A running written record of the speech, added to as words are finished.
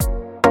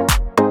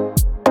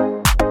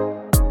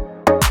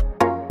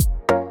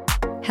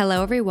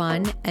Hello,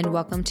 everyone, and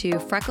welcome to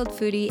Freckled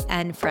Foodie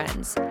and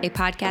Friends, a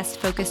podcast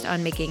focused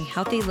on making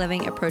healthy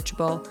living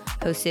approachable,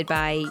 hosted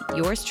by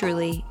yours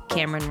truly,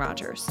 Cameron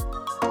Rogers.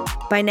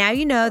 By now,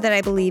 you know that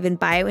I believe in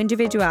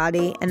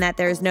bio-individuality and that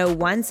there is no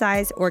one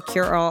size or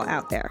cure-all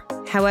out there.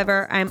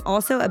 However, I'm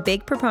also a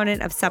big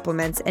proponent of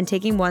supplements and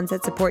taking ones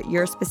that support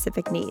your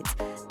specific needs.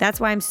 That's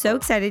why I'm so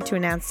excited to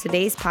announce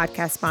today's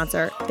podcast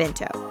sponsor,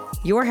 Binto,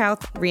 Your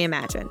Health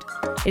Reimagined.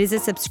 It is a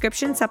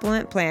subscription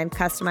supplement plan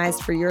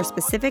customized for your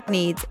specific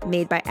needs,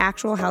 made by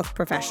actual health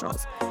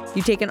professionals.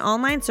 You take an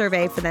online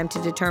survey for them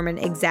to determine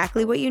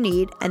exactly what you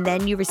need, and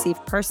then you receive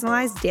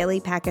personalized daily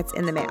packets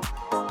in the mail.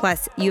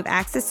 Plus, you have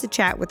access to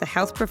chat with a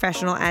health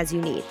professional as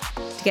you need.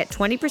 To get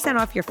 20%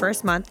 off your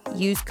first month,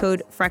 use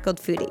code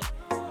FreckledFoodie.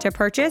 To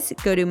purchase,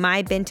 go to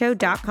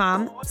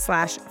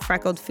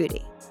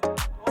mybinto.com/freckledfoodie.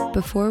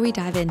 Before we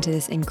dive into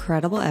this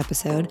incredible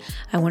episode,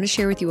 I want to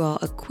share with you all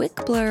a quick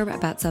blurb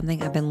about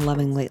something I've been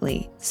loving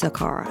lately,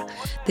 Sakara.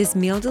 This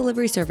meal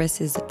delivery service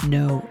is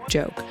no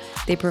joke.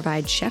 They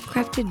provide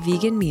chef-crafted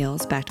vegan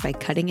meals backed by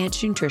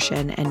cutting-edge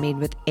nutrition and made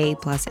with A+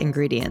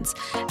 ingredients.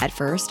 At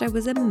first, I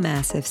was a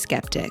massive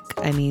skeptic.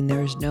 I mean,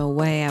 there's no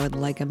way I would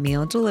like a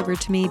meal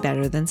delivered to me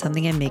better than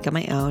something I make on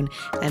my own,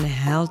 and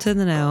hell to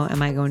the no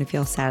am I going to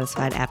feel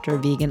satisfied after a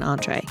vegan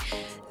entree.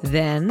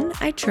 Then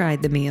I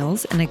tried the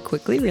meals and I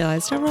quickly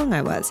realized how wrong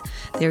I was.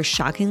 They're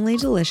shockingly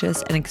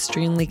delicious and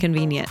extremely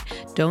convenient.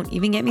 Don't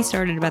even get me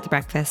started about the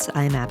breakfast.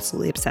 I am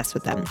absolutely obsessed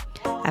with them.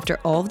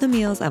 After all of the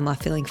meals, I'm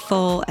left feeling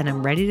full and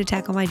I'm ready to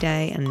tackle my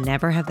day and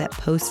never have that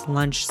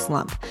post-lunch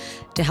slump.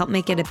 To help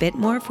make it a bit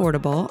more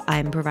affordable,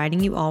 I'm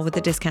providing you all with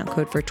a discount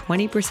code for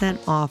 20%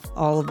 off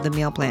all of the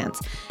meal plans.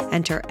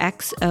 Enter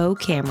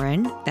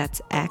XOCameron,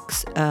 that's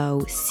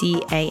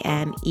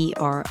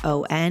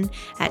XOCAMERON,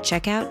 at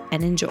checkout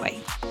and enjoy.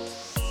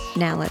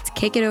 Now let's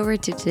kick it over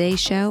to today's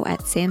show at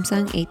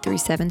Samsung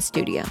 837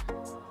 Studio.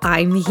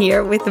 I'm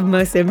here with the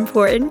most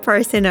important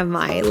person of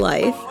my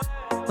life,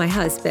 my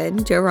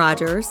husband, Joe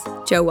Rogers.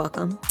 Joe,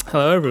 welcome.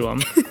 Hello,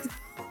 everyone.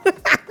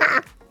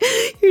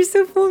 You're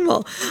so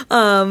formal.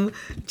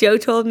 Joe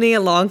told me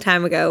a long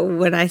time ago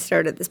when I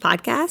started this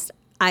podcast,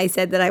 I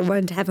said that I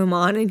wanted to have him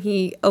on, and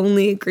he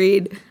only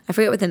agreed. I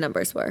forget what the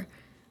numbers were.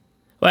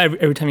 Well,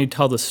 every time you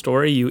tell the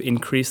story, you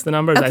increase the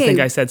numbers. Okay. I think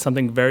I said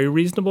something very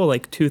reasonable,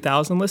 like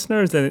 2,000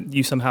 listeners, and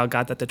you somehow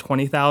got that to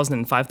 $20,000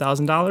 and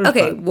 $5,000.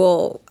 Okay,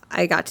 well,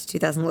 I got to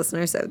 2,000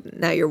 listeners, so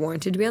now you're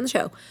warranted to be on the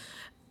show.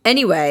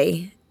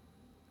 Anyway,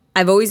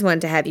 I've always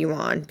wanted to have you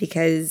on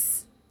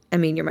because, I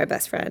mean, you're my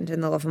best friend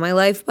and the love of my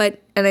life,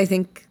 and I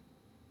think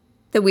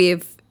that we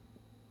have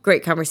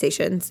great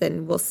conversations,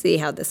 and we'll see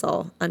how this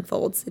all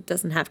unfolds. It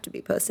doesn't have to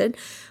be posted.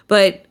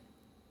 But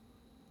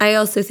I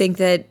also think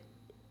that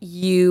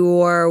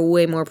you are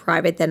way more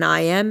private than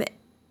I am,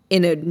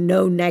 in a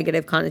no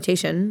negative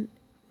connotation,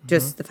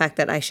 just the fact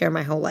that I share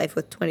my whole life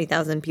with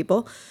 20,000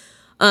 people.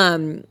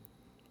 And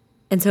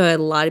so a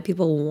lot of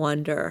people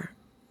wonder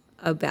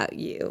about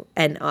you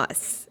and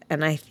us.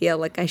 And I feel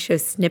like I show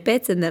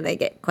snippets and then I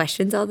get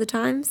questions all the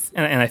times.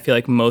 And I feel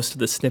like most of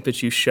the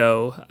snippets you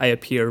show, I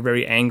appear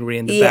very angry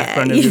in the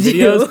background of the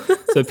videos.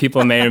 So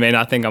people may or may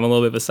not think I'm a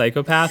little bit of a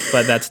psychopath,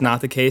 but that's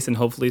not the case. And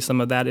hopefully some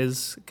of that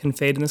is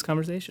conveyed in this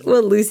conversation.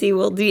 Well, Lucy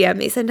will DM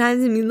me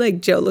sometimes and be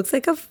like, Joe looks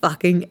like a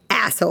fucking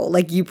asshole.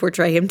 Like, you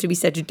portray him to be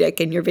such a dick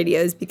in your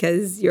videos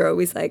because you're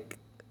always like,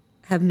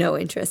 have no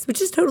interest,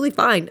 which is totally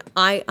fine.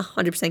 I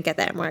 100% get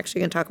that. And we're actually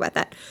going to talk about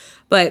that.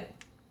 But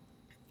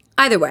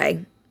either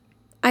way,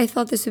 I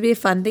thought this would be a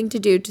fun thing to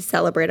do to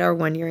celebrate our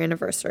 1-year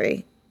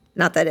anniversary.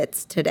 Not that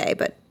it's today,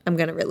 but I'm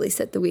going to release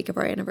it the week of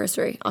our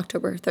anniversary.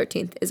 October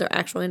 13th is our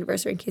actual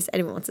anniversary in case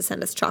anyone wants to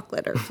send us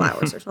chocolate or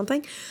flowers or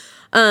something.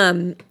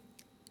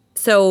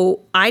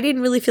 So I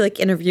didn't really feel like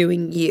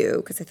interviewing you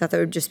because I thought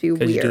that would just be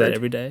weird. You do that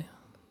every day?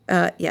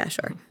 Yeah,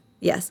 sure.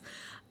 Yes.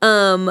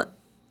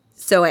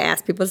 So I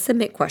asked people to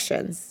submit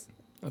questions.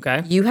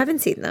 Okay. You haven't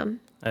seen them.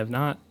 I have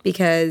not.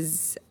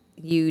 Because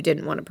you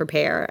didn't want to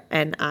prepare,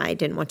 and I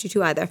didn't want you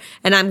to either.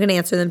 And I'm going to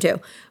answer them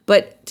too.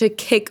 But to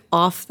kick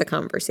off the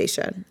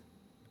conversation,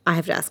 I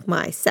have to ask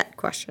my set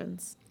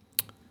questions.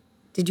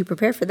 Did you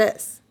prepare for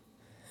this?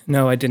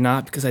 No, I did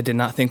not, because I did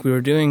not think we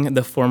were doing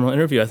the formal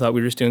interview. I thought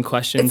we were just doing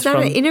questions from It's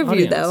not an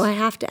interview, audience. though. I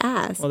have to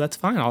ask. Well, that's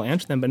fine. I'll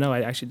answer them. But no,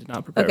 I actually did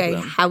not prepare for them.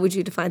 Okay, how would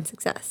you define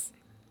success?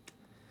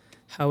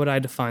 How would I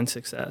define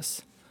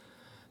success?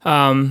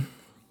 I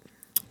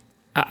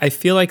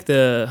feel like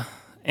the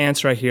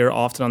answer I hear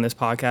often on this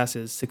podcast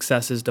is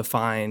success is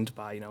defined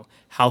by,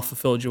 how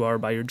fulfilled you are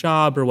by your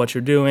job or what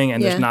you're doing.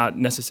 And there's not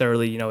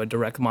necessarily, a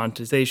direct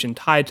monetization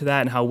tied to that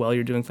and how well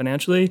you're doing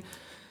financially.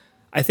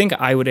 I think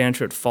I would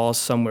answer it falls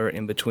somewhere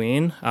in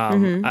between.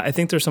 I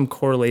think there's some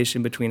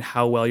correlation between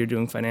how well you're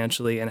doing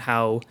financially and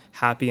how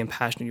happy and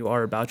passionate you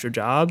are about your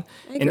job.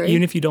 And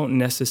even if you don't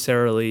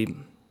necessarily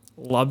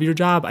love your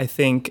job, I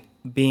think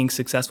being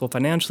successful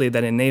financially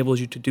that enables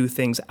you to do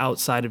things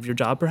outside of your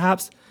job,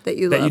 perhaps that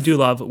you do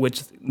love,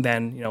 which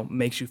then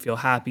makes you feel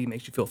happy,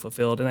 makes you feel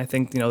fulfilled, and I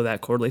think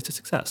that correlates to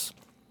success.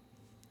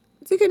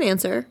 It's a good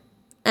answer,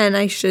 and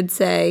I should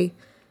say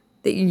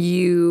that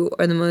you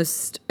are the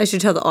most, I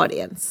should tell the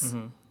audience,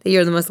 that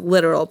you're the most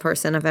literal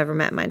person I've ever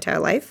met in my entire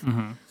life.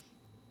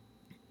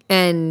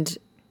 And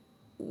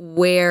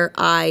where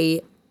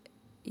I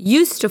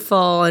used to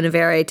fall in a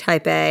very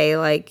type A,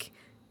 like,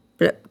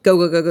 go,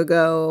 go, go, go,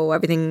 go,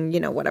 everything,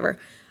 whatever.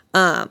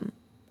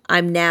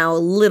 I'm now a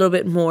little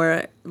bit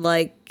more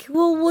like,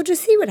 well, we'll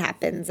just see what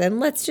happens and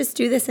let's just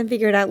do this and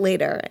figure it out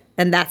later.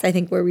 And that's, I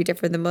think, where we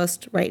differ the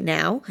most right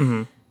now.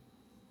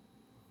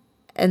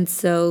 And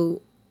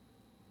so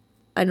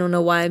I don't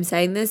know why I'm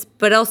saying this,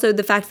 but also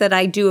the fact that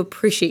I do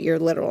appreciate your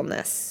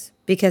literalness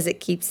because it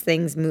keeps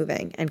things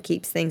moving and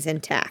keeps things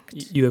intact.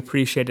 You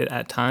appreciate it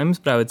at times,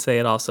 but I would say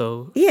it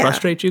also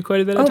frustrates you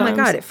quite a bit at times. Oh my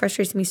God, it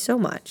frustrates me so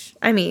much.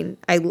 I mean,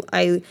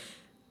 I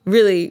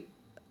really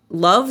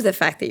love the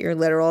fact that you're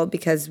literal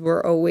because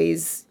we're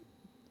always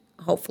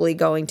hopefully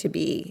going to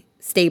be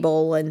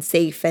stable and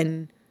safe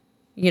and,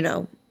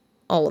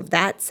 all of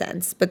that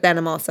sense. But then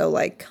I'm also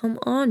like, come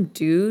on,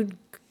 dude,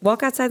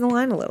 walk outside the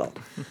line a little.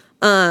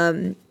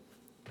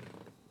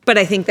 But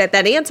I think that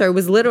answer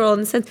was literal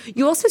in the sense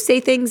you also say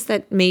things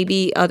that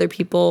maybe other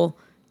people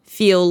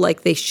feel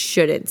like they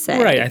shouldn't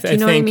say. Right. I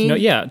think, what I mean?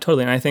 Yeah,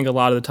 totally. And I think a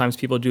lot of the times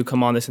people do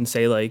come on this and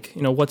say like,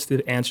 what's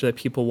the answer that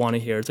people want to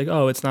hear? It's like,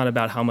 oh, it's not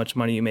about how much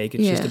money you make.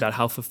 It's just about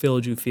how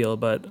fulfilled you feel.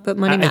 But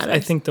money matters. I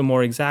think the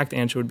more exact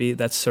answer would be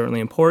that's certainly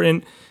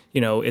important.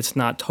 It's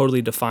not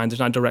totally defined. There's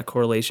not direct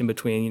correlation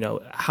between,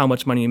 how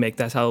much money you make.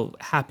 That's how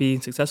happy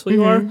and successful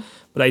you are.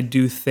 But I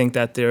do think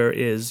that there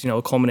is,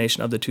 a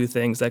culmination of the two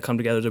things that come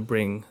together to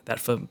bring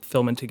that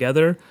fulfillment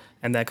together.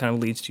 And that kind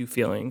of leads to you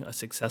feeling a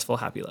successful,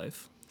 happy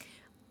life.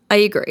 I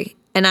agree.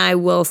 And I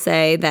will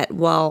say that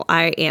while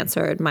I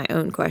answered my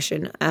own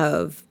question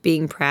of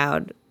being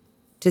proud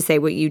to say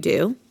what you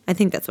do, I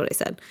think that's what I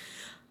said.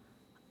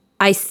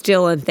 I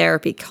still in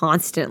therapy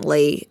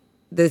constantly,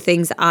 the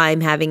things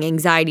I'm having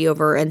anxiety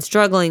over and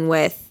struggling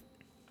with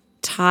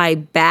tie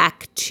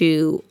back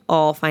to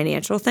all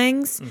financial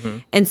things.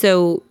 And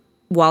so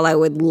while I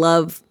would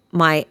love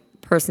my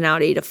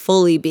personality to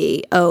fully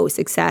be,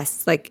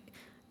 success, like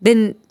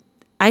then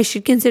I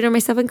should consider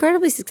myself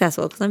incredibly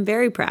successful because I'm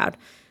very proud.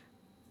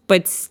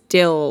 But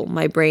still,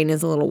 my brain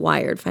is a little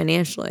wired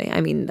financially.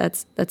 I mean,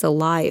 that's a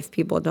lie if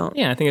people don't.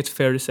 Yeah, I think it's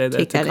fair to say that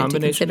it's a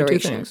combination of two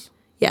things.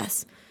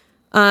 Yes.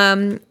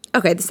 Okay,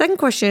 the second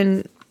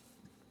question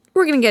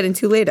we're going to get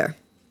into later.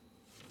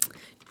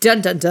 Dun,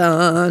 dun,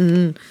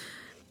 dun.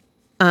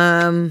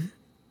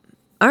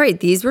 All right,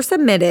 these were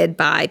submitted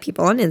by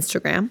people on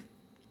Instagram.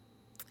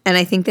 And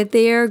I think that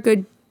they are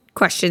good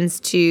questions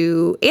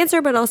to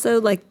answer, but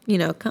also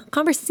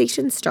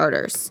conversation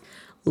starters.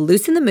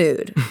 Loosen the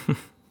mood.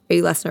 Are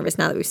you less nervous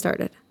now that we've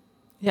started?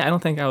 Yeah, I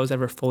don't think I was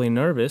ever fully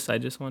nervous. I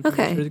just wanted to make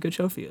sure it was a good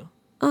show for you.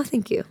 Oh,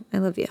 thank you. I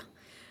love you.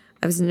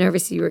 I was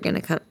nervous you were going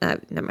to come.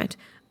 Never mind.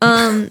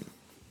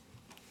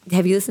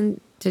 Have you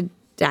listened to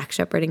Dak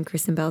Shepard and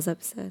Kristen Bell's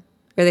episode?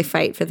 Where they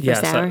fight for the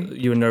first hour?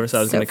 You were nervous I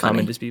was going to come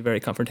and just be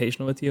very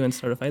confrontational with you and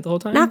start a fight the whole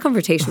time? Not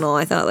confrontational.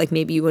 I thought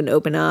maybe you wouldn't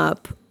open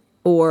up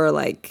or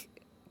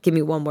give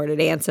me one-worded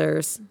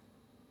answers.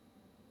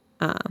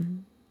 I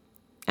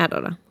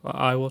don't know. Well,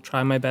 I will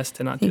try my best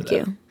to not do that.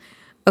 Thank you.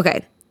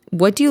 Okay.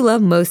 What do you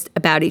love most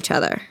about each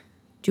other?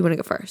 Do you want to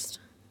go first?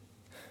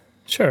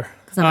 Sure.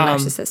 Because I'm a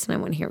narcissist and I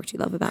want to hear what you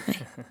love about me.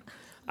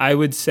 I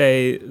would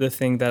say the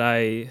thing that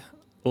I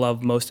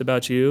love most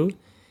about you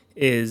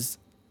is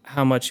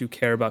how much you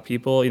care about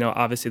people.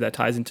 Obviously that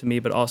ties into me,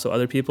 but also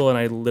other people. And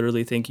I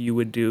literally think you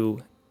would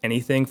do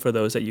anything for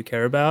those that you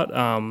care about.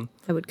 I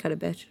would cut a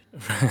bitch.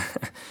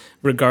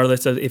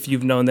 Regardless of if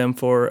you've known them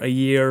for a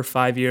year,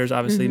 5 years,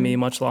 obviously me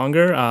much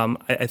longer.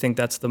 I think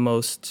that's the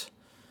most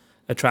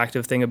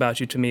attractive thing about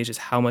you to me is just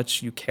how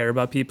much you care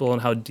about people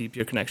and how deep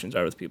your connections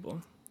are with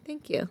people.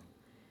 Thank you.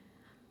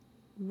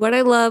 What I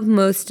love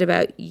most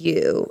about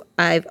you,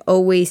 I've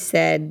always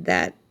said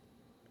that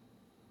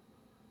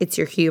it's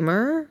your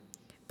humor,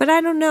 but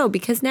I don't know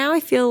because now I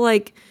feel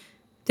like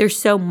there's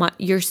so much,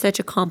 you're such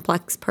a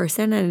complex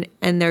person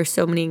and there's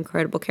so many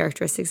incredible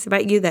characteristics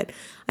about you that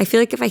I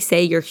feel like if I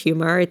say your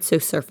humor, it's so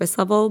surface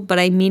level, but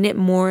I mean it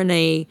more in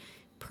a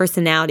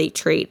personality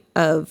trait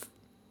of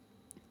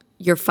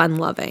you're fun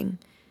loving.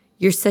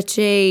 You're such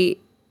you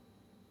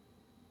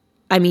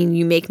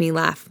make me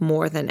laugh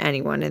more than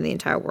anyone in the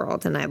entire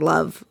world. And I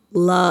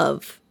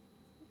love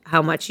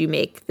how much you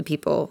make the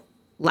people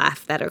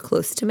laugh that are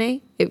close to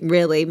me. It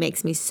really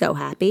makes me so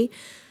happy.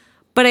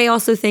 But I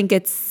also think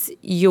it's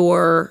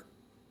your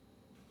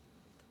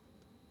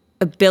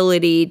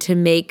ability to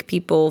make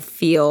people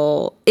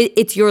feel,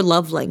 it's your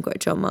love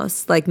language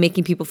almost, like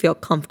making people feel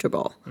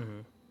comfortable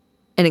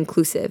and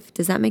inclusive.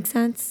 Does that make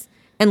sense?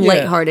 And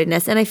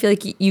lightheartedness. And I feel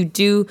like you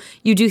do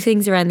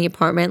things around the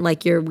apartment,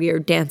 like you're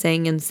weird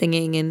dancing and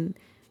singing and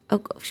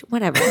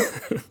whatever,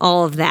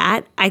 all of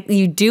that.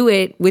 You do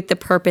it with the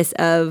purpose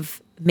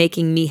of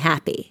making me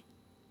happy.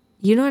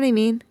 You know what I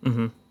mean?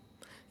 Mm-hmm.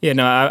 Yeah,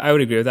 no, I would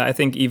agree with that. I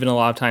think even a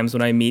lot of times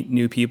when I meet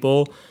new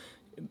people,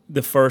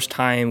 the first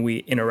time we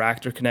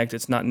interact or connect,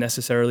 it's not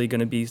necessarily going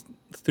to be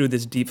through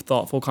this deep,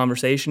 thoughtful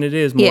conversation. It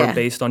is more Yeah.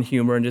 based on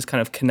humor and just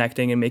kind of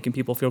connecting and making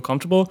people feel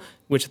comfortable,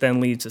 which then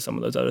leads to some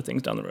of those other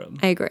things down the road.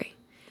 I agree.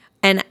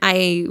 And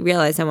I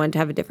realized I wanted to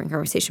have a different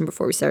conversation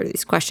before we started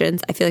these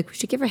questions. I feel like we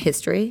should give a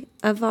history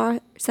of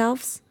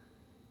ourselves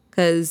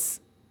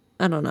because,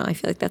 I don't know, I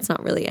feel like that's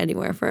not really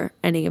anywhere for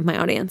any of my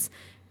audience.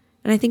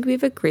 And I think we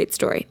have a great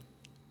story.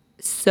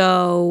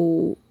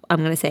 So I'm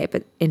going to say it,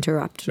 but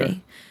interrupt Sure.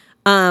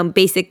 me.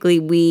 Basically,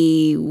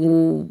 we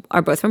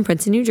are both from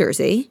Princeton, New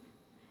Jersey,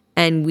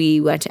 and we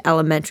went to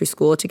elementary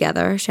school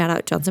together. Shout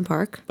out Johnson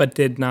Park. But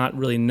did not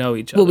really know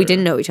each other. Well, we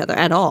didn't know each other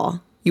at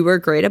all. You were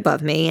a grade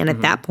above me, and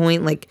at that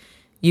point, like,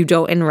 you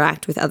don't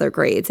interact with other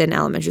grades in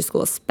elementary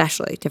school,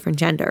 especially different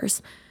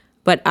genders.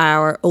 But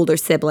our older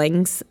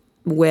siblings,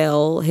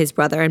 Will, his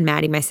brother, and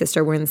Maddie, my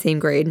sister, were in the same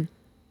grade.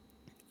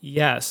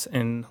 Yes,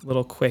 and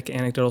little quick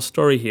anecdotal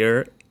story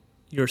here.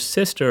 Your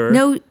sister...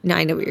 No,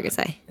 I know what you're going to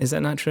say. Is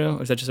that not true?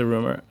 Or is that just a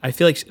rumor? I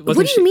feel like... What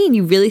do you mean?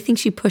 You really think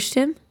she pushed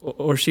him?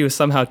 Or she was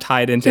somehow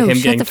tied into Yo, him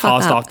shut getting the fuck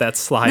tossed up. off that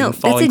slide No, and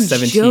falling that's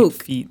a 17 joke.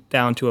 feet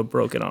down to a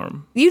broken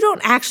arm. You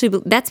don't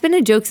actually... That's been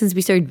a joke since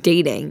we started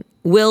dating.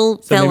 Will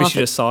So fell maybe off... she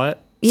just saw it?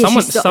 Yeah,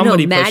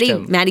 Somebody Maddie, pushed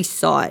him. Maddie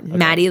saw it.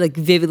 Maddie, like,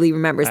 vividly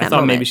remembers I that thought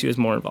moment. maybe she was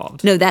more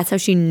involved. No, that's how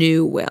she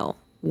knew Will.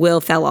 Will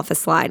fell off a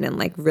slide and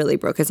like really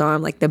broke his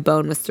arm. Like the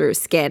bone was through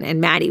his skin. And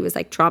Maddie was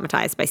like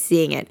traumatized by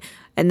seeing it.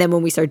 And then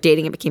when we started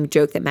dating, it became a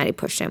joke that Maddie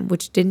pushed him,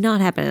 which did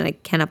not happen. And I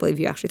cannot believe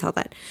you actually thought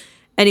that.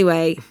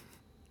 Anyway,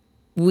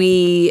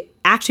 we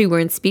actually were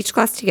in speech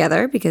class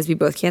together because we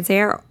both can't say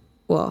our,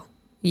 well,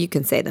 you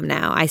can say them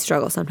now. I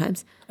struggle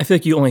sometimes. I feel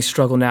like you only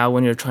struggle now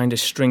when you're trying to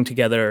string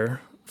together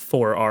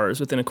 4 R's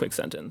within a quick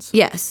sentence.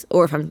 Yes.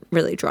 Or if I'm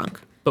really drunk.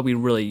 But we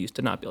really used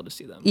to not be able to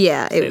see them.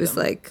 Yeah. say It was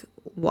them, like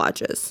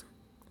watches.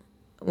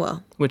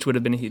 Well, which would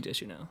have been a huge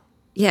issue now.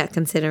 yeah,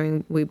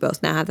 considering we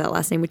both now have that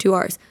last name with 2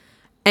 R's.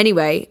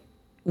 Anyway,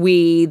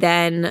 he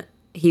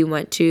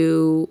went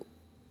to,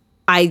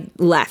 I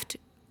left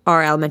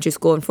our elementary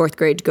school in 4th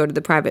grade to go to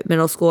the private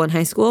middle school and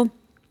high school.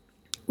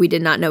 We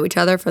did not know each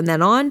other from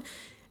then on.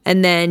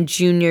 And then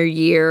junior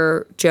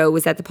year, Joe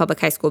was at the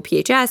public high school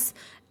PHS.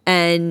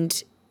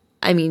 And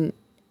I mean,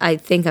 I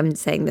think I'm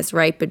saying this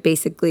right, but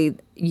basically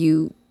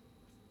you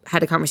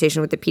had a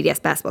conversation with the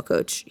PDS basketball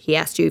coach. He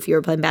asked you if you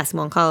were playing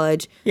basketball in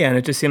college. Yeah, and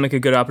it just seemed like a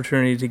good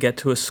opportunity to get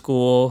to a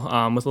school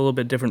with a little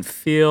bit different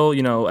feel.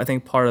 You know, I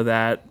think part of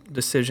that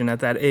decision at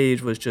that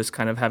age was just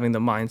kind of having the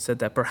mindset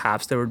that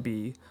perhaps there would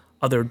be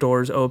other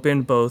doors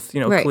open, both,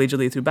 Right.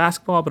 collegiately through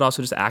basketball, but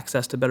also just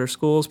access to better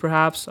schools,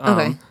 perhaps.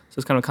 Okay. So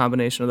it's kind of a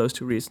combination of those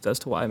 2 reasons as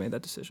to why I made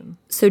that decision.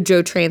 So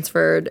Joe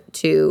transferred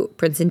to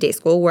Princeton Day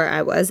School, where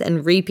I was,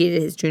 and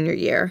repeated his junior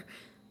year.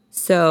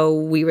 So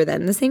we were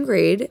then in the same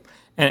grade.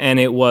 And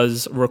it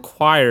was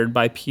required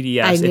by I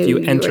PDS. knew If you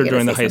you were enter gonna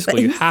during the say high school,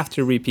 you something. have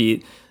to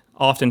repeat.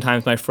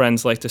 Oftentimes, my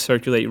friends like to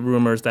circulate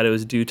rumors that it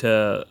was due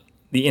to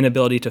the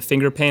inability to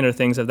finger paint or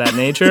things of that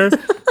nature.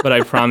 But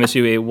I promise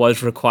you, it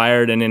was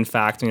required. And in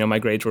fact, my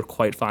grades were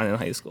quite fine in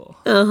high school.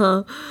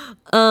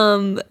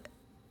 And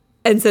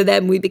so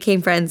then we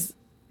became friends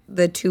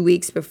the 2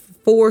 weeks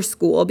before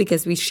school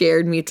because we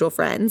shared mutual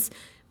friends.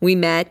 We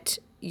met,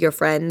 your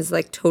friends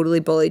like totally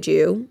bullied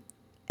you.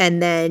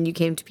 And then you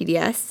came to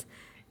PDS.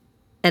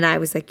 And I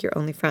was like your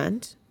only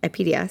friend at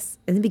PDS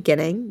in the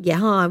beginning.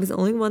 Yeah, I was the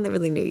only one that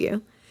really knew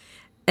you.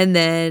 And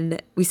then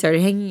we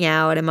started hanging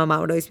out, and my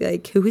mom would always be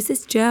like, "Who is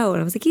this Joe?" And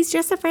I was like, "He's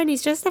just a friend.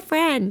 He's just a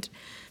friend."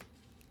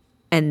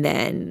 And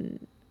then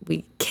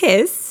we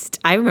kissed.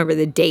 I remember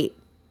the date,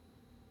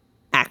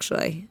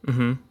 actually.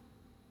 Mm-hmm.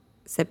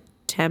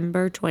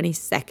 September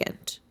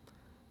 22nd.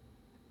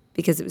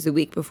 Because it was a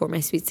week before my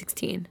Sweet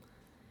 16.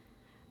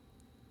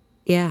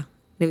 Yeah,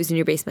 it was in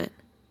your basement.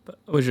 But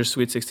was your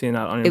Sweet 16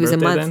 not on your It was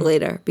birthday a month then?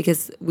 later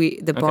because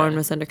the barn Okay.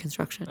 was under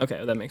construction. Okay,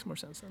 well, that makes more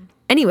sense then.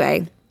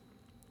 Anyway,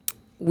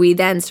 we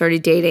then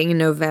started dating in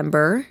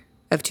November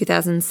of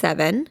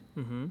 2007.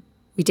 Mm-hmm.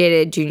 We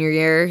dated junior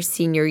year,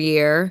 senior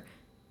year,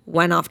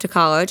 went off to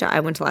college. I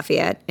went to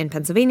Lafayette in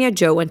Pennsylvania.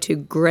 Joe went to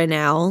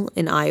Grinnell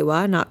in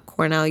Iowa, not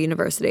Cornell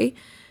University,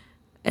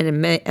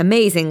 an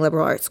amazing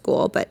liberal arts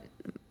school, but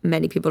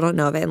many people don't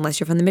know of it unless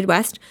you're from the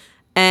Midwest.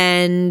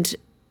 And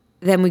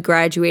then we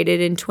graduated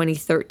in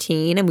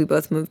 2013, and we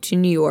both moved to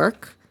New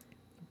York.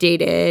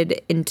 Dated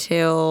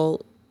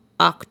until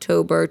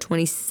October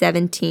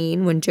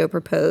 2017 when Joe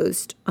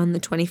proposed on the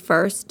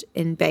 21st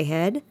in Bay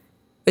Head.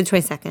 Or the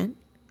 22nd.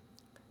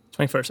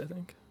 21st, I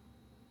think.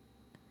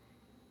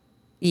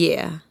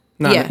 Yeah.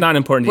 Not, yeah. not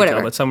important detail,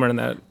 Whatever. but somewhere in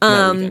that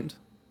weekend.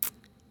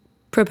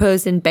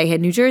 Proposed in Bay Head,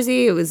 New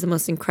Jersey. It was the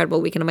most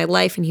incredible weekend of my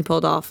life, and he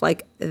pulled off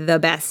like the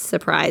best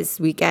surprise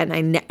weekend.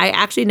 I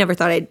actually never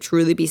thought I'd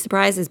truly be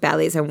surprised as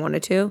badly as I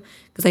wanted to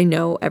because I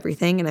know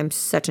everything and I'm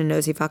such a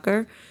nosy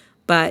fucker.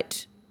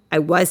 But I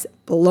was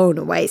blown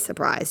away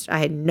surprised. I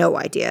had no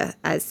idea,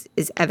 as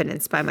is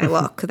evidenced by my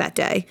look that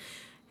day.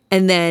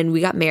 And then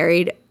we got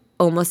married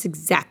almost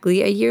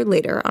exactly a year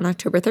later on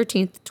October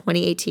 13th,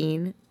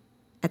 2018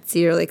 at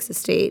Cedar Lakes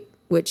Estate,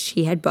 which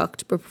he had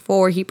booked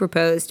before he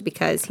proposed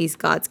because he's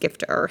God's gift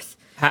to earth.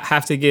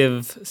 Have to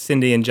give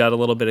Cindy and Judd a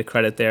little bit of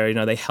credit there. You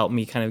know, they helped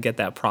me kind of get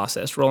that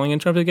process rolling in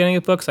terms of getting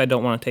it booked, so I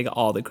don't want to take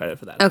all the credit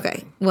for that.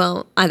 Okay.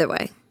 Well, either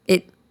way,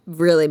 it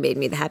really made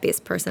me the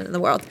happiest person in the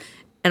world.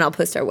 And I'll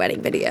post our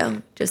wedding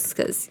video just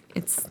because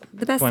it's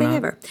the best thing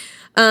ever.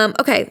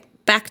 Okay,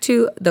 back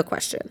to the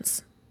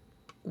questions.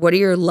 What are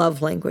your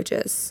love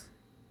languages?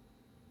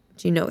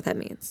 Do you know what that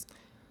means?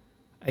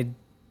 I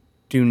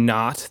do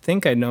not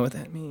think I know what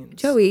that means.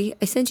 Joey,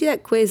 I sent you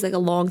that quiz like a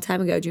long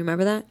time ago. Do you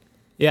remember that?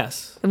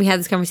 Yes. And we had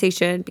this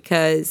conversation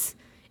because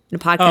in a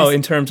podcast. Oh,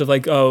 in terms of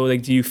like,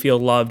 do you feel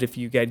loved if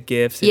you get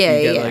gifts? If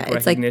you get like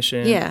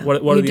recognition?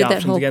 What are the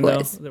options again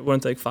quiz. Though?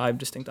 Weren't like 5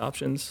 distinct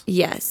options?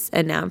 Yes.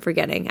 And now I'm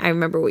forgetting. I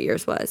remember what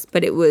yours was.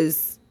 But it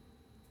was,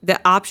 the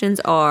options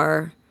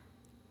are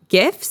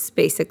gifts,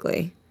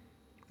 basically,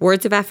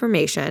 words of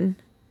affirmation,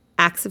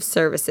 acts of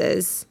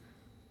services,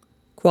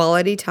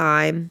 quality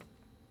time.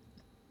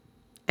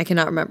 I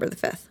cannot remember the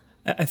fifth.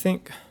 I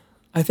think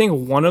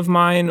one of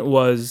mine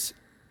was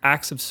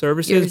acts of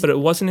services, but it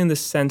wasn't in the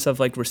sense of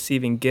like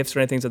receiving gifts or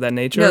anything of that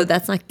nature. No,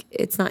 it's not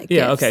gifts.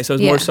 Yeah, okay. So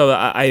it's more so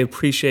that I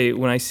appreciate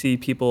when I see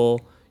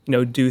people,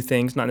 do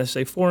things, not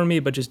necessarily for me,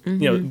 but just,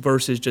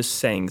 versus just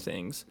saying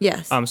things.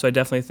 Yes. So I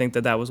definitely think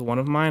that was one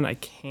of mine. I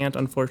can't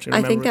unfortunately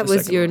remember. I think that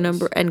was your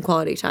number, and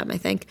quality time, I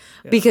think.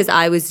 Yeah. Because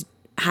I was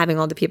having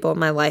all the people in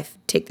my life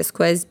take this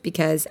quiz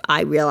because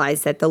I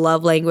realized that the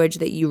love language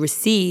that you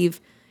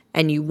receive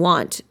and you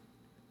want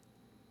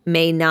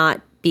may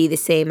not be the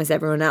same as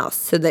everyone else,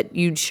 so that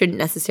you shouldn't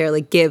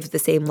necessarily give the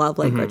same love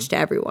language to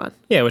everyone.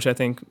 Yeah, which I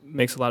think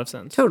makes a lot of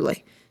sense.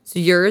 Totally. So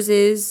yours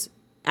is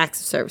acts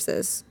of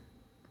services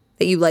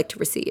that you like to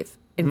receive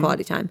in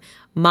quality time.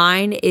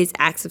 Mine is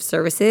acts of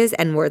services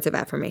and words of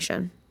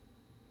affirmation.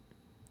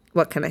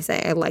 What can I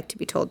say? I like to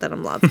be told that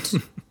I'm loved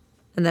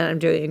and that I'm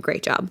doing a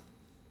great job.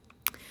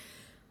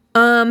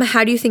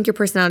 How do you think your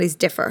personalities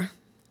differ?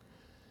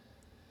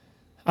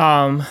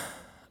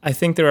 I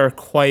think there are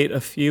quite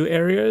a few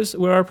areas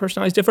where our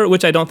personalities differ,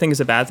 which I don't think is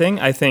a bad thing.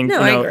 I think,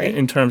 I agree.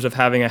 In terms of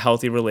having a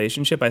healthy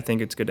relationship, I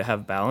think it's good to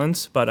have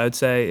balance. But I'd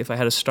say if I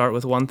had to start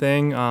with one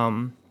thing,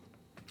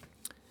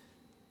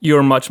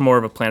 you're much more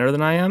of a planner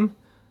than I am.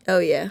 Oh,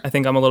 yeah. I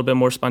think I'm a little bit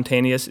more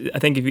spontaneous. I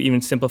think if you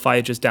even simplify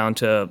it just down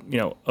to,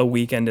 a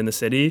weekend in the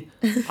city,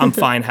 I'm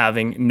fine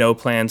having no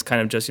plans,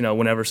 kind of just,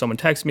 whenever someone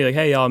texts me, like,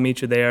 hey, I'll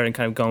meet you there, and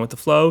kind of going with the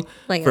flow.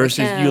 Like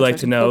versus you like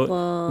to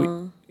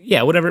know.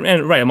 Yeah, whatever.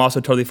 And right, I'm also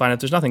totally fine if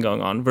there's nothing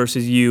going on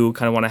versus you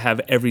kind of want to have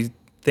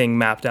everything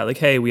mapped out. Like,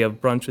 hey, we have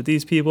brunch with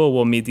these people.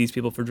 We'll meet these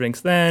people for drinks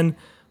then.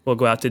 We'll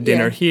go out to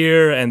dinner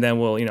here, and then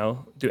we'll,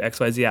 do X,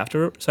 Y, Z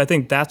after. So I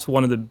think that's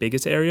one of the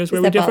biggest areas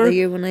where we differ. Does that bother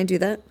you when I do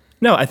that?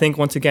 No, I think,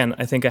 once again,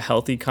 a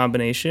healthy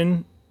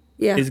combination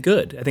is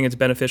good. I think it's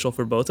beneficial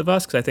for both of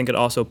us because I think it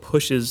also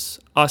pushes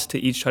us to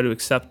each try to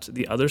accept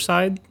the other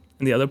side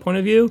and the other point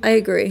of view. I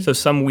agree. So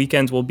some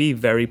weekends will be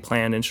very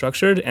planned and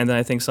structured, and then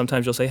I think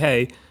sometimes you'll say,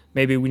 hey,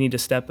 maybe we need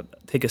to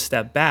take a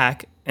step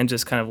back and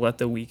just kind of let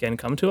the weekend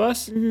come to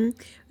us. Mm-hmm.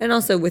 And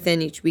also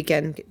within each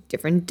weekend,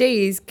 different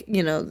days,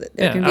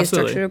 there can be a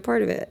structured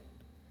part of it.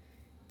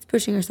 It's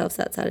pushing ourselves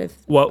outside of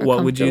What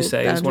would you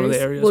say boundaries. is one of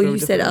the areas? Well, you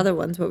said other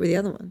ones. What were the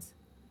other ones?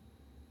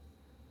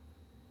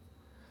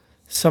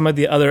 Some of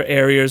the other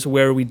areas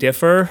where we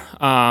differ.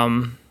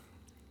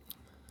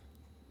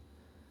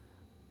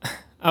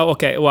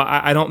 Okay. Well,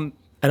 I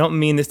don't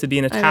mean this to be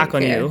an attack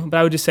on you, but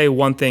I would just say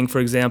one thing, for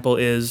example,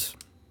 is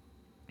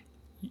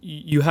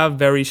you have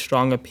very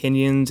strong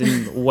opinions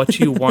in what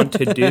you want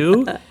to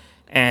do.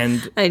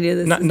 And I knew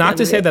this not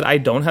to say that I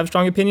don't have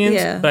strong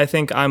opinions, but I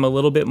think I'm a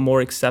little bit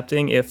more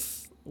accepting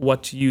if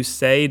what you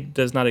say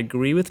does not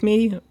agree with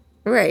me.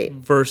 Right.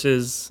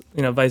 Versus,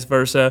 vice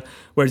versa.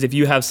 Whereas if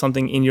you have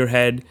something in your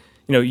head,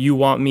 you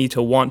want me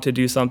to want to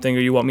do something, or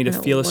you want me to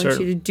feel a certain. I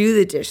want you to do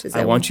the dishes.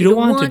 I want you to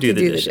want to do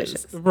the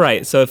dishes.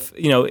 Right. So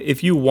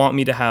if you want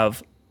me to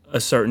have a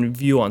certain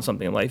view on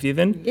something in life,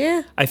 even,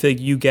 I feel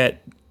like you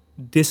get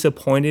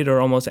disappointed or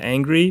almost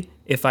angry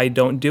if I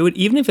don't do it,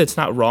 even if it's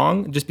not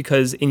wrong, just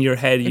because in your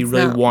head you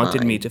really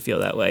wanted me to feel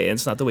that way, and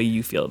it's not the way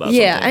you feel about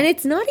something. Yeah, and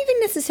it's not even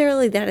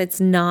necessarily that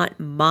it's not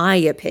my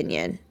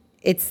opinion.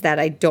 It's that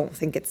I don't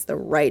think it's the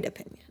right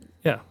opinion.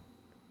 Yeah.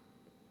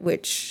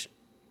 Which,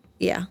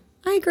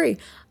 I agree.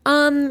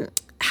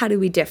 How do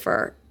we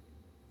differ?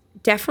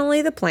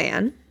 Definitely the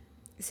plan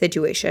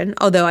situation,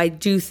 although I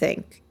do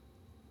think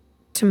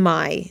to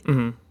my,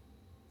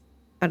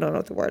 I don't know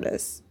what the word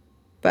is,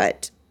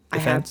 but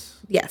defense?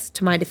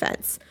 To my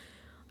defense.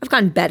 I've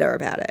gotten better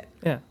about it.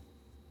 Yeah.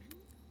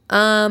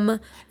 And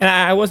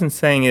I wasn't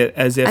saying it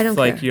as if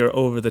like you're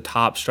over the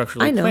top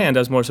structurally planned. I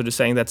was more so just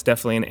saying that's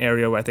definitely an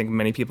area where I think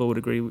many people would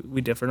agree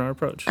we differ in our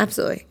approach.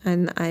 Absolutely.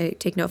 And I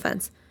take no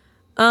offense.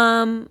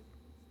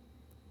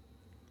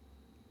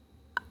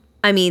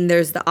 I mean,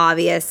 there's the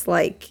obvious,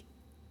 like,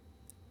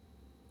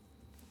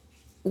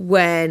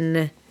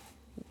 when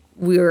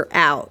we were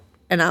out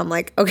and I'm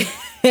like,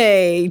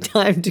 okay,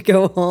 time to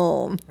go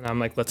home. And I'm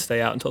like, let's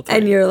stay out until 3.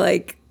 And you're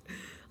like,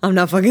 I'm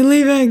not fucking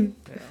leaving.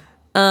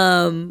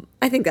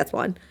 I think that's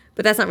one,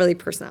 but that's not really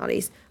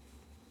personalities.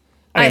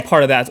 I mean,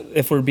 part of that,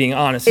 if we're being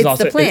honest, is It's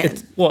also the plan.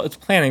 It's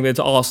planning, but it's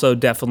also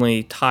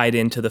definitely tied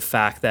into the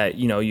fact that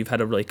you've had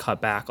to really cut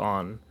back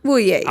on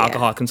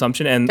alcohol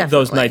consumption, and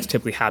those Definitely. nights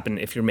typically happen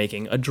if you're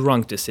making a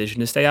drunk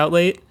decision to stay out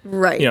late.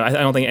 Right. I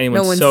don't think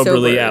anyone's one's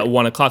soberly sober. at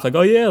 1:00 like,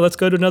 oh yeah, let's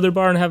go to another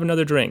bar and have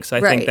another drink. So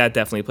I think Right. that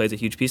definitely plays a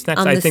huge piece. Next,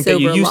 On I the think that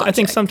sober I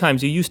think logic.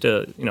 sometimes you used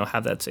to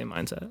have that same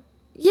mindset.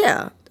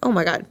 Yeah. Oh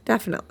my God,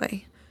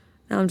 definitely.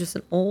 Now I'm just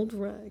an old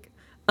rag.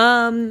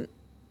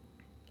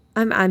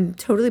 I'm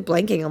totally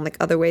blanking on like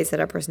other ways that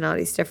our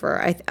personalities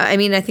differ. I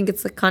mean, I think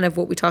it's like kind of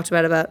what we talked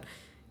about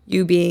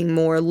you being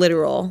more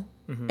literal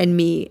and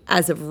me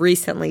as of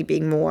recently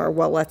being more,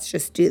 well, let's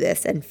just do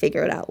this and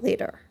figure it out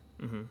later,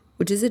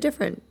 which is a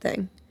different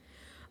thing.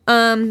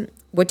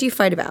 What do you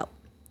fight about?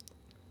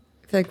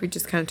 I feel like we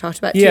just kind of talked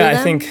about two of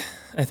them.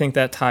 I think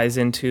that ties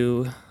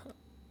into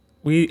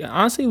we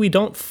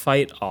don't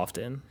fight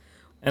often.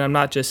 And I'm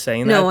not just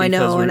saying that No, I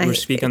because know, and we're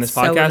speaking on this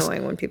podcast. It's so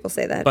annoying when people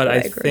say that. But I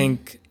agree.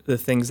 think the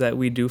things that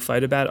we do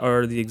fight about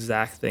are the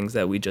exact things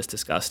that we just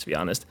discussed, to be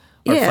honest.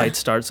 Our Yeah. fights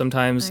start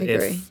sometimes I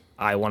agree. if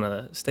I want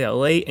to stay out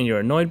late and you're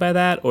annoyed by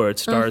that, or it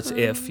starts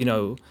if,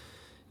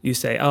 you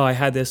say, oh, I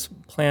had this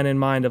plan in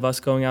mind of us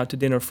going out to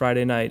dinner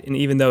Friday night. And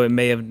even though it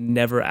may have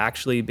never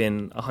actually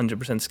been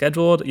 100%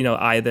 scheduled,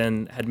 I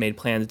then had made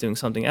plans doing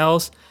something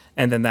else.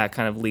 And then that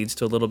kind of leads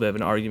to a little bit of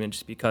an argument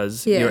just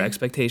because your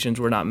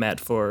expectations were not met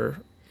for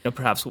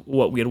perhaps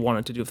what we had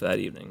wanted to do for that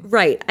evening.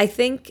 Right. I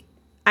think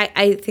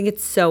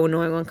it's so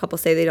annoying when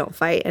couples say they don't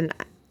fight and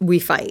we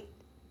fight.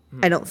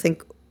 I don't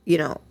think,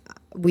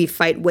 we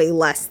fight way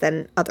less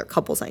than other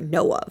couples I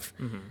know of.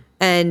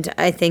 And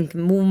I think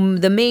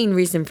the main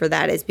reason for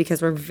that is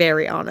because we're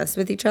very honest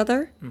with each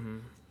other,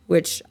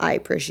 which I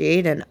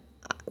appreciate. And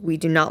we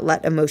do not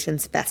let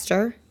emotions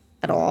fester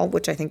at all,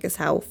 which I think is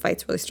how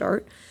fights really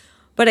start.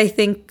 But I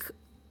think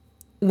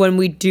when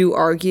we do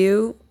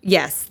argue,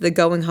 yes, the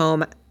going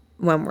home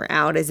when we're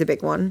out is a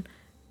big one.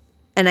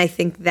 And I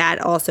think that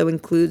also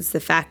includes the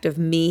fact of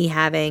me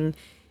having,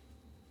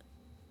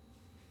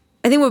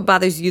 I think what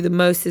bothers you the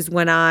most is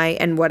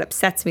and what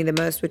upsets me the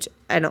most, which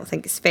I don't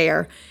think is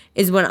fair,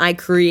 is when I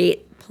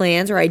create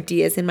plans or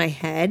ideas in my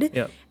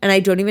head and I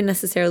don't even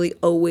necessarily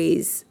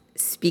always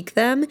speak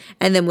them.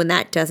 And then when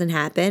that doesn't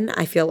happen,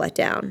 I feel let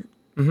down,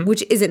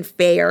 which isn't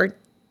fair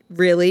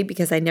really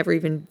because I never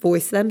even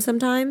voice them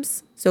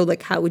sometimes. So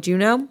like, how would you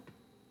know?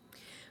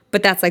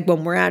 But that's like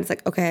when we're out, it's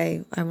like,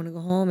 okay, I want to go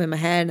home in my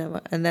head.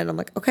 And then I'm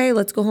like, okay,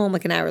 let's go home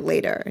like an hour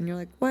later. And you're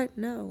like, what?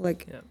 No,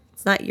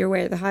 it's not your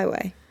way or the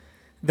highway.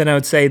 Then I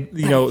would say,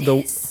 No,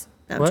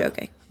 I'm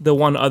joking. The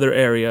one other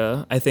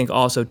area I think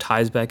also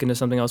ties back into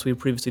something else we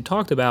previously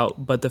talked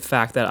about, but the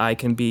fact that I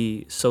can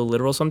be so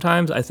literal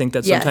sometimes, I think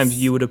that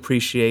sometimes you would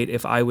appreciate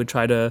if I would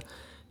try to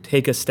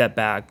take a step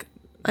back,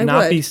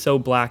 not be so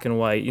black and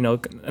white,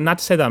 not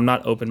to say that I'm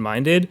not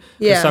open-minded,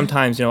 because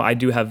sometimes, I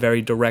do have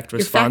very direct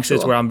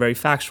responses where I'm very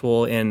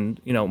factual in,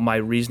 my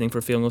reasoning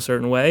for feeling a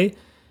certain way,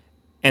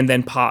 and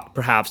then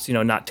perhaps,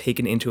 not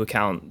taking into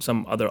account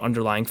some other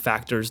underlying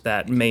factors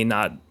that may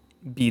not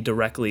be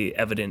directly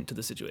evident to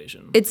the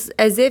situation. It's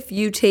as if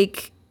you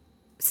take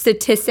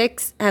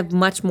statistics have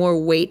much more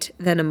weight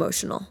than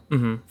emotional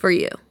for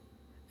you.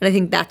 And I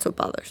think that's what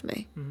bothers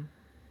me.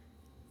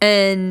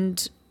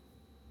 And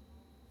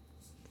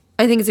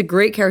I think it's a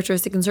great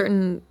characteristic in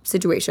certain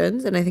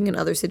situations, and I think in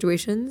other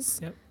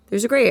situations,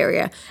 there's a gray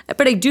area.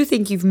 But I do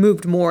think you've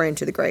moved more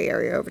into the gray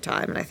area over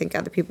time, and I think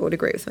other people would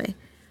agree with me.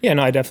 Yeah,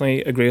 no, I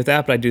definitely agree with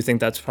that, but I do think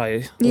that's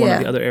probably one of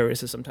the other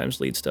areas that sometimes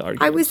leads to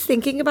arguments. I was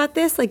thinking about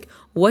this, like,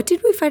 what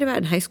did we fight about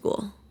in high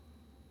school?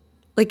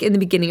 Like, in the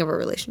beginning of our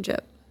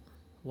relationship.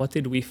 What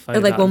did we fight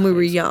about? Like, when we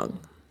were young.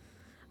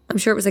 I'm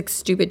sure it was, like,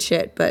 stupid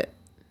shit, but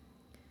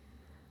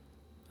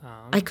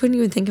I couldn't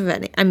even think of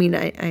any. I mean,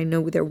 I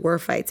know there were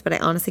fights, but I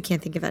honestly can't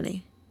think of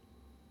any.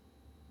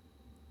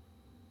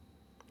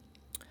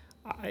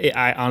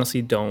 I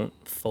honestly don't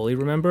fully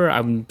remember.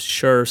 I'm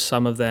sure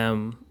some of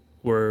them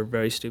were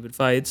very stupid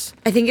fights.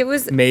 I think it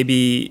was...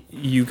 Maybe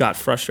you got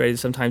frustrated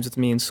sometimes with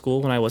me in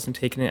school when I wasn't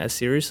taking it as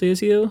seriously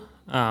as you.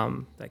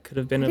 That could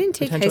have been a potential area. I didn't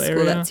take high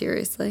school that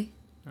seriously.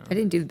 No. I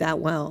didn't do that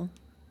well.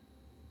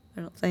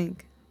 I don't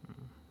think.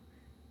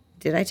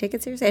 Did I take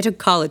it seriously? I took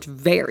college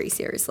very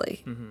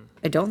seriously.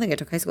 I don't think I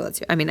took high school that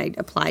seriously. I mean, I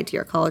applied to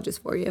your colleges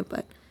for you,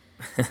 but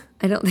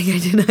I don't think I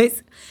did high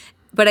school.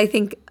 But I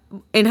think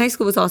in high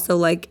school was also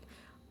like,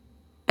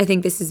 I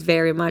think this is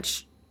very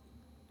much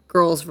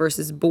girls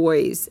versus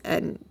boys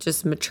and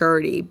just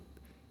maturity.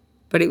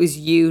 But it was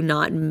you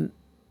not...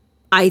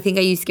 I think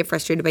I used to get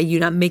frustrated by you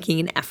not making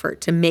an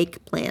effort to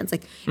make plans.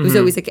 Like, it was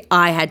always like,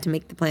 I had to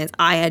make the plans.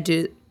 I had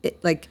to,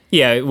 like...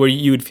 Yeah, where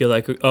you would feel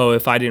like, oh,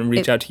 if I didn't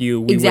reach out to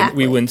you,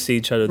 we wouldn't see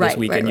each other this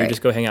weekend. You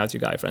just go hang out with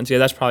your guy friends. Yeah,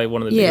 that's probably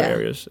one of the bigger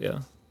areas,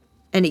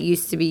 And it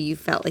used to be you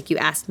felt like you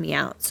asked me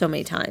out so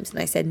many times, and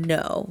I said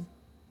no.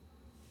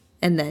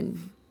 And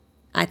then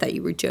I thought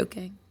you were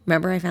joking.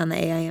 Remember I found the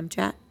AIM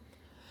chat?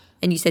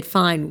 And you said,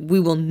 fine, we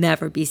will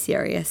never be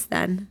serious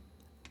then.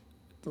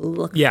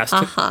 look. Yes.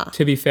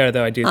 To be fair,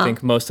 though, I do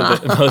think most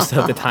of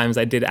the times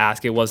I did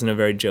ask, it wasn't a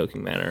very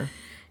joking manner.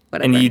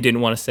 Whatever. And you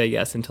didn't want to say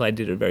yes until I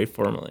did it very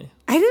formally.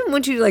 I didn't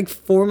want you to like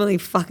formally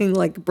fucking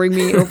like bring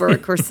me over a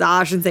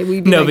corsage and say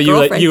we'd be my but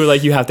girlfriend. you were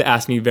like, you have to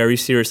ask me very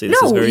seriously. This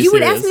is No, very you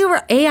would serious. ask me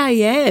over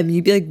AIM.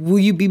 You'd be like, will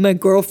you be my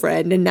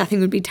girlfriend? And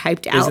nothing would be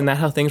typed out. Isn't that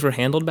how things were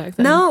handled back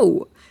then?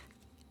 No.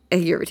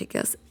 You're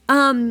ridiculous.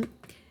 And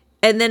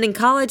then in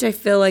college, I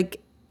feel like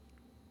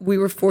we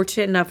were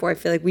fortunate enough where I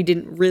feel like we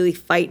didn't really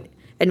fight.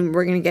 And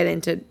we're going to get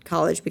into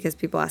college because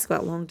people ask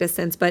about long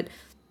distance. But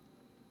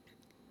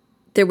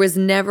there was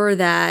never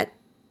that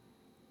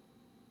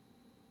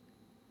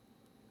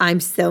I'm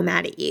so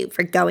mad at you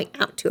for going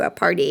out to a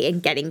party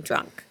and getting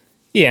drunk.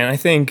 Yeah, and I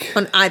think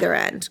On either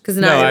end. Because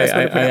neither of us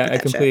would have put up with I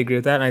that completely shit. agree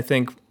with that. And I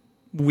think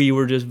we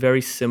were just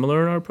very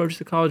similar in our approach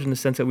to college in the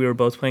sense that we were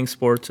both playing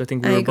sports. I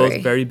think we I were both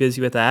agree. very busy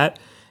with that.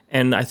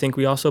 And I think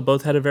we also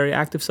both had a very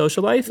active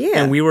social life.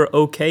 Yeah. And we were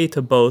okay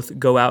to both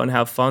go out and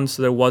have fun.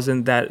 So there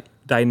wasn't that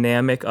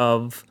dynamic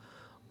of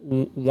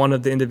one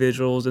of the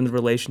individuals in the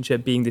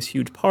relationship being this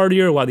huge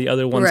partier while the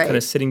other one's Right. kind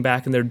of sitting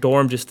back in their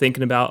dorm just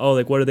thinking about, oh,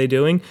 like, what are they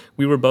doing?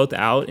 We were both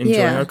out enjoying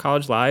Yeah. our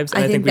college lives.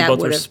 And I I think think we that both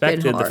would have been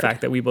respected the hard.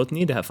 fact that we both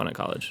need to have fun at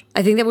college.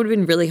 I think that would have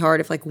been really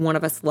hard if like one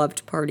of us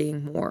loved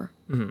partying more.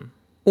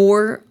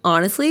 Or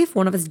honestly, if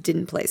one of us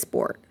didn't play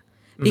sport.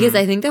 Because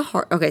I think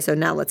okay, so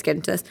now let's get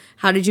into this.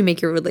 How did you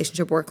make your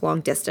relationship work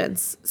long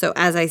distance? So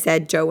as I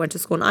said, Joe went to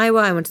school in Iowa,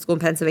 I went to school in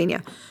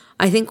Pennsylvania.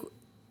 I think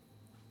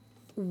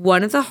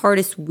one of the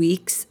hardest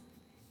weeks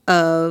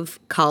of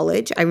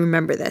college, I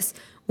remember this,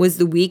 was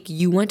the week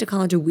you went to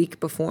college a week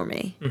before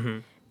me.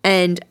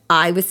 And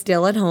I was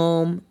still at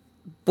home,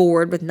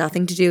 bored with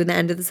nothing to do in the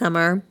end of the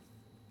summer.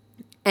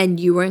 And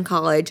you were in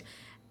college,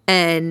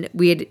 and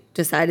we had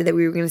decided that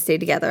we were going to stay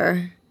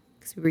together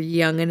because we were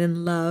young and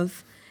in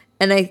love.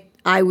 And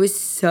I was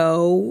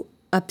so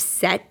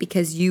upset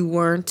because you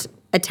weren't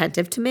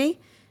attentive to me,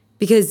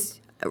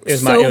 because It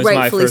was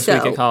my first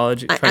week at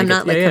college. I'm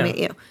not like coming at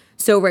you.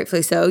 So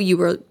rightfully so, you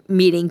were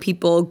meeting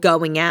people,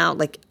 going out.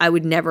 Like I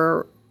would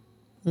never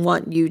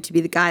want you to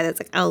be the guy that's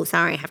like, oh,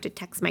 sorry, I have to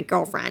text my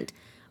girlfriend.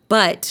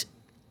 But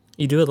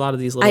You do a lot of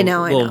these little, I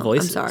know.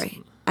 voices. I'm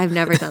sorry. I've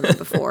never done that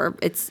before.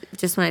 It's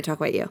just when I talk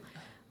about you.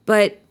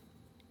 But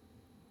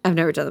I've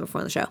never done that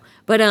before on the show.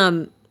 But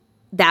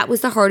that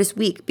was the hardest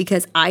week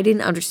because I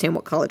didn't understand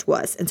what college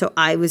was. And so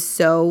I was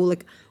so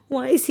like,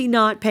 why is he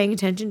not paying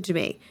attention to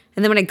me?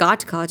 And then when I got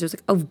to college, I was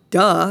like, oh,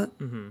 duh.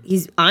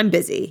 I'm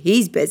busy.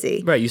 He's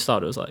busy. Right, you saw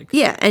what it was like.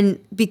 Yeah,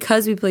 and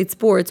because we played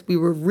sports, we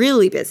were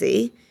really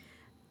busy.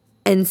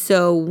 And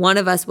so one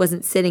of us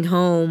wasn't sitting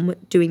home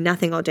doing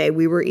nothing all day.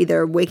 We were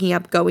either waking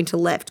up, going to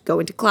lift,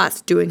 going to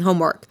class, doing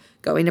homework,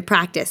 going to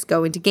practice,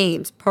 going to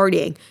games,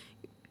 partying.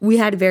 We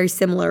had a very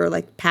similar,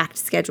 like, packed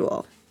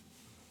schedule.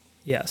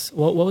 Yes.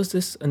 What was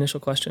this initial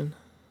question?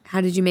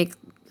 How did you make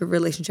your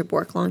relationship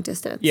work long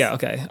distance? Yeah,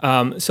 okay.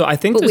 So I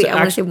think But there's wait, I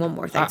want to say actually... one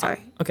more thing,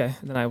 sorry. Okay,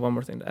 then I have one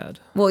more thing to add.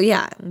 Well,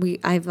 yeah,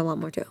 I have a lot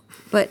more too.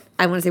 But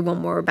I want to say one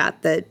more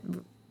about the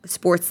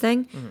sports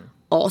thing.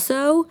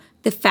 Also,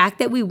 the fact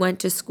that we went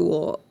to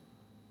school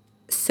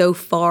so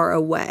far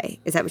away.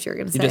 Is that what you were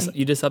going to say?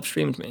 You just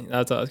upstreamed me.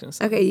 That's what I was going to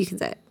say. Okay, you can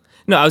say it.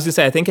 No, I was going to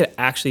say, I think it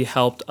actually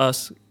helped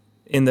us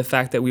in the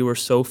fact that we were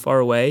so far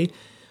away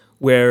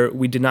where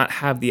we did not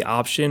have the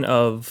option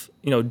of,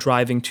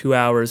 driving 2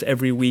 hours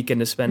every weekend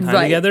to spend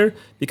time together.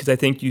 Because I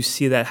think you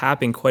see that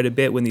happen quite a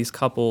bit when these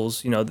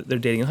couples, they're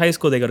dating in high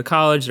school, they go to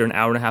college, they're an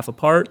hour and a half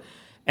apart.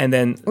 And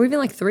then, or even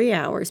like 3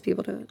 hours,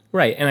 people do it.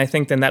 Right. And I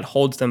think then that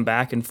holds them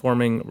back in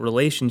forming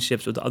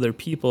relationships with other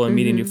people and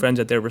meeting new friends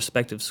at their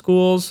respective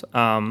schools.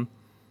 And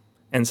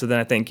so then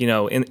I think,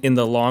 in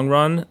the long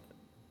run,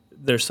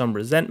 there's some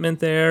resentment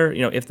there,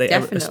 if they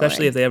ever,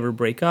 especially if they ever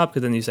break up,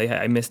 because then you say, hey,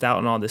 I missed out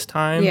on all this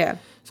time. Yeah.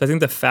 So I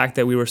think the fact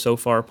that we were so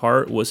far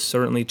apart was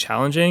certainly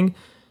challenging,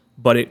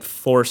 but it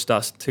forced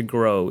us to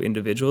grow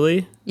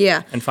individually.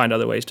 Yeah. And find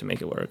other ways to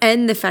make it work.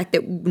 And the fact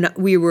that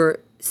we were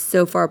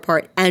so far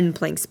apart and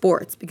playing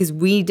sports because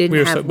we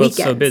didn't have weekends.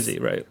 We were so busy,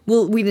 right?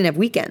 Well, we didn't have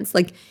weekends.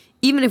 Like,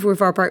 even if we were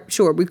far apart,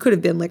 sure, we could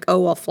have been like,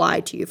 oh, I'll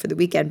fly to you for the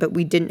weekend, but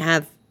we didn't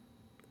have,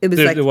 it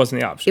wasn't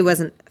the option. It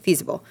wasn't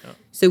feasible. No.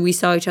 So we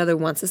saw each other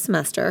once a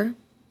semester.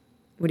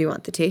 What do you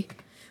want, the tea?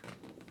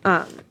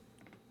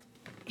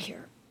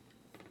 Here.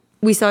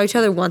 We saw each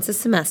other once a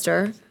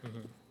semester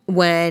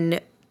when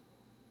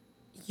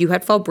you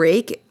had fall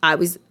break.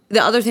 The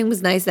other thing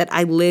was nice that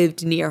I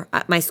lived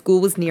my school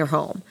was near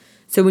home.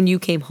 So when you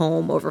came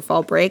home over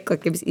fall break,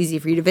 like it was easy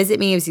for you to visit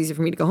me. It was easy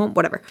for me to go home,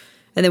 whatever.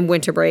 And then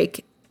winter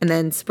break and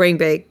then spring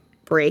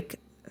break,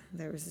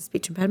 there was a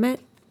speech impediment.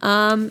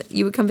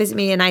 You would come visit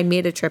me and I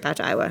made a trip out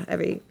to Iowa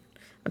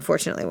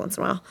unfortunately, once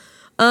in a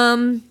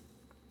while.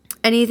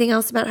 Anything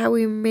else about how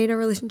we made our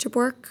relationship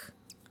work?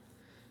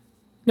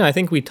 No, I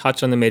think we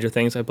touched on the major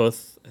things. I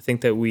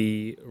think that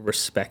we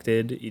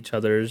respected each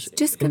other's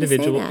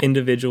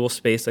individual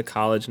space at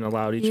college and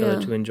allowed each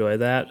other to enjoy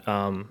that.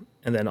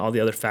 And then all the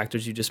other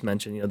factors you just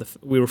mentioned,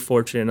 we were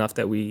fortunate enough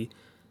that we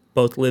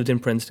both lived in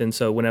Princeton,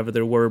 so whenever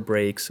there were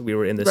breaks, we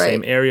were in the Right.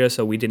 same area,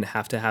 so we didn't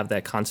have to have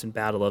that constant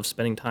battle of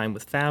spending time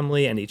with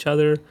family and each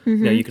other.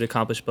 You could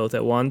accomplish both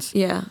at once.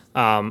 Yeah.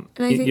 And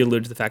I think- You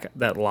alluded to the fact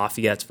that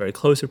Lafayette's very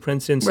close to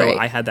Princeton, so Right.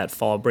 I had that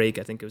fall break.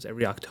 I think it was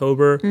every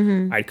October.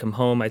 I'd come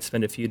home, I'd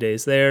spend a few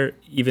days there,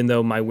 even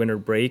though my winter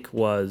break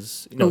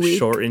was A week.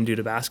 shortened due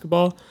to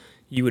basketball.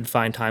 You would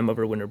find time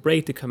over winter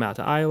break to come out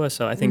to Iowa.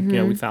 So I think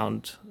we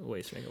found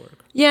ways to make it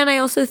work. Yeah, and I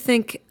also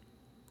think,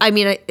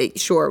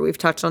 sure, we've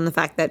touched on the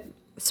fact that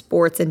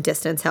sports and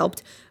distance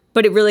helped,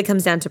 but it really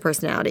comes down to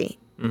personality.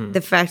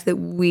 The fact that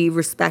we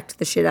respect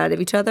the shit out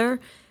of each other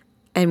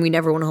and we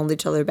never want to hold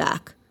each other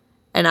back.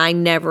 And I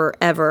never,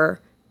 ever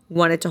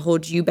wanted to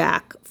hold you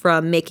back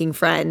from making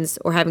friends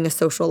or having a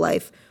social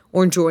life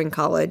or enjoying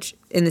college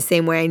in the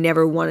same way I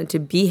never wanted to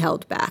be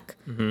held back.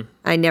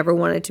 I never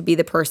wanted to be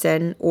the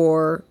person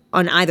or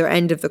on either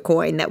end of the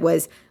coin that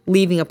was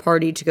leaving a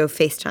party to go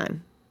FaceTime.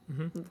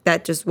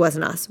 That just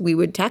wasn't us. We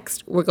would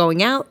text, we're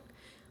going out,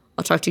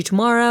 I'll talk to you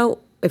tomorrow.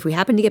 If we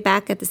happen to get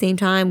back at the same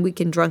time, we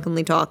can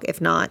drunkenly talk.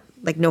 If not,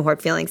 like, no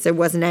hard feelings. There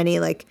wasn't any,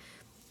 like,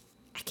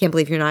 I can't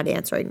believe you're not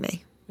answering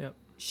me. Yep.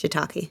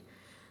 Shiitake.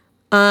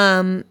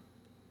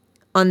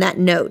 On that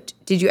note,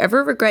 did you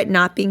ever regret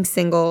not being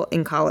single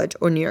in college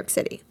or New York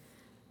City?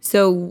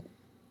 So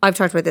I've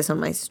talked about this on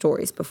my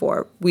stories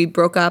before. We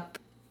broke up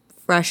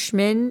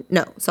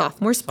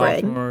sophomore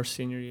spring Sophomore,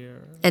 senior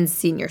year. and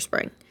senior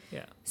spring.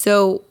 Yeah.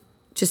 So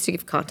just to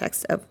give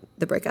context of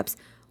the breakups,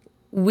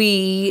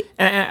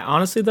 And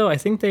honestly, though, I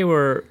think they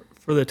were,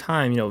 for the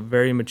time,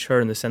 very mature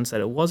in the sense that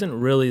it wasn't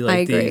really I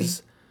like agree.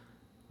 these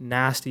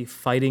nasty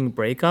fighting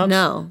breakups.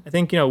 No. I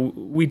think,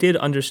 we did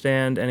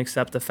understand and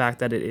accept the fact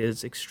that it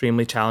is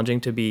extremely challenging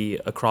to be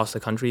across the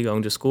country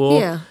going to school.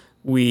 Yeah.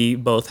 We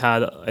both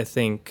had, I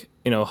think,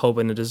 hope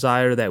and a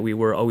desire that we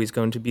were always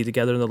going to be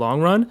together in the long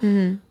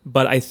run.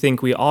 But I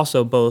think we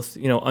also both,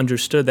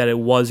 understood that it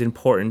was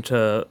important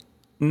to,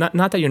 not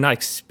that you're not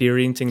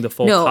experiencing the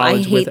full No, I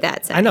college. hate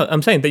that saying. I know,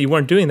 I'm saying that you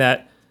weren't doing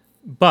that,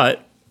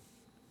 but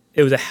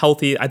it was I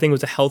think it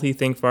was a healthy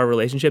thing for our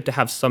relationship to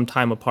have some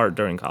time apart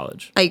during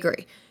college. I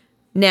agree.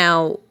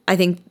 Now, I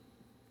think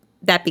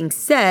that being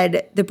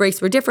said, the breaks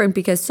were different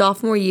because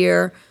sophomore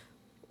year,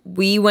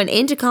 we went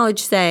into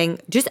college saying,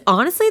 just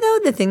honestly though,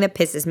 the thing that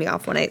pisses me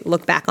off when I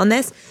look back on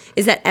this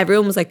is that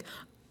everyone was like,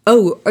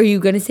 oh, are you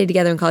going to stay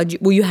together in college?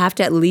 Well, you have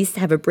to at least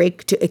have a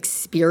break to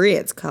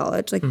experience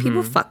college. Like,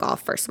 people fuck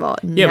off, first of all.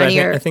 Yeah, but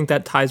I think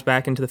that ties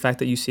back into the fact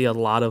that you see a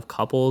lot of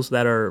couples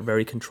that are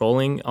very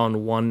controlling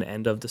on one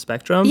end of the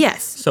spectrum.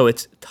 Yes. So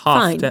it's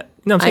tough. Fine.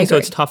 I'm saying so agree.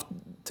 it's tough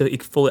to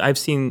fully. I've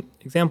seen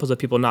examples of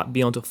people not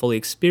being able to fully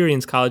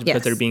experience college because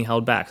Yes. they're being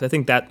held back. So I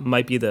think that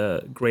might be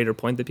the greater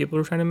point that people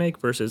are trying to make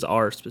versus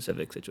our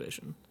specific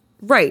situation.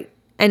 Right.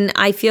 And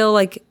I feel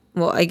like,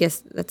 well, I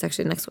guess that's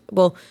actually the next one.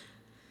 Well,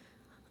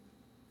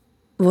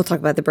 we'll talk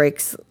about the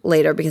breaks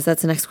later because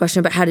that's the next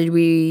question. But did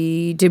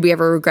we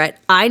ever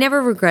regret? I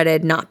never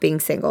regretted not being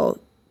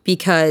single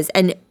because,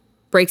 and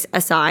breaks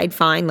aside,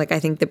 fine. Like, I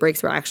think the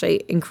breaks were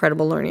actually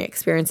incredible learning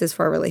experiences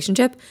for our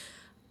relationship.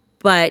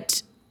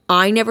 But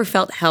I never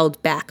felt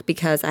held back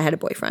because I had a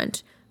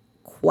boyfriend.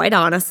 Quite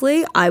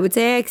honestly, I would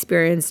say I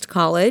experienced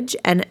college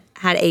and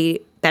had a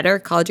better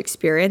college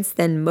experience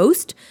than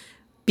most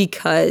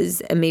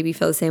because, and maybe you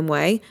feel the same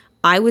way,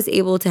 I was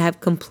able to have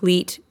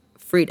complete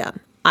freedom.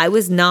 I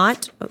wasn't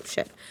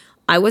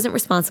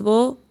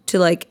responsible to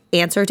like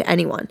answer to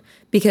anyone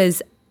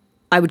because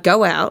I would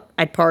go out,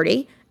 I'd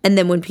party, and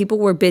then when people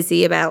were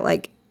busy about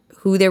like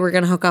who they were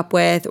going to hook up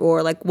with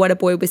or like what a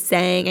boy was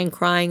saying and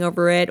crying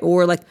over it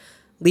or like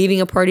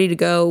leaving a party to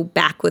go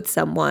back with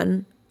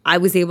someone, I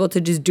was able to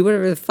just do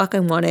whatever the fuck I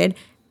wanted.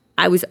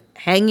 I was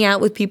hanging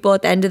out with people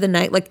at the end of the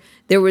night. Like,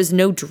 there was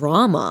no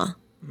drama.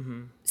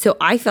 So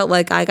I felt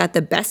like I got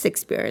the best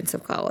experience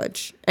of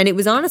college. And it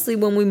was honestly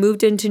when we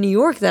moved into New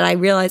York that I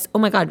realized, oh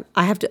my God,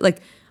 I have to,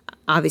 like,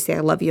 obviously I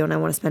love you and I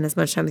want to spend as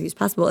much time with you as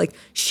possible. Like,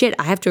 shit,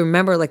 I have to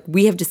remember, like,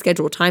 we have to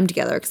schedule time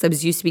together because I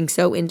was used to being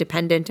so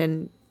independent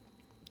and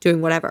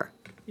doing whatever.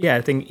 Yeah,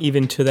 I think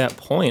even to that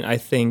point, I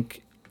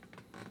think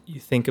you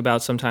think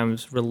about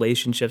sometimes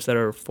relationships that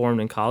are formed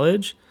in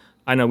college.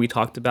 I know we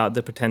talked about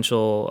the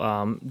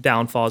potential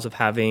downfalls of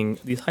having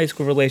these high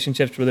school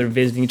relationships where they're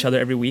visiting each other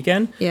every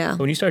weekend. Yeah. But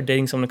when you start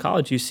dating someone in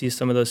college, you see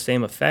some of those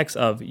same effects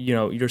of,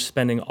 you're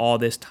spending all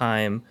this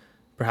time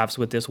perhaps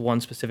with this one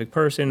specific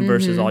person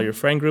versus all your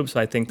friend groups. So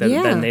I think that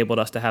Yeah. that enabled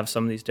us to have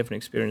some of these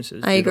different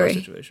experiences. I due to our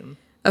agree. situation.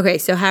 Okay,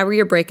 so how were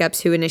your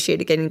breakups? Who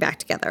initiated getting back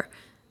together?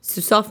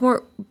 So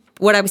sophomore,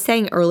 what I was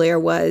saying earlier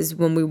was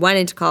when we went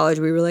into college,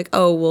 we were like,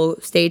 oh,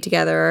 we'll stay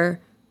together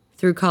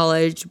through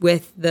college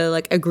with the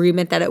like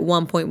agreement that at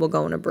one point we'll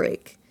go on a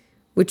break,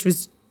 which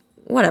was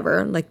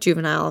whatever, like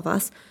juvenile of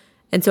us.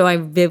 And so I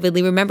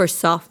vividly remember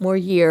sophomore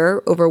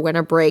year over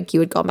winter break, you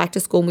had gone back to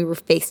school and we were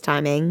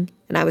FaceTiming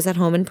and I was at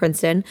home in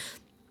Princeton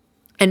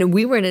and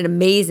we were in an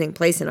amazing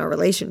place in our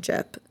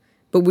relationship,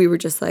 but we were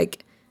just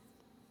like,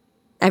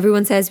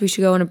 everyone says we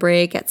should go on a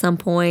break at some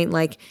point.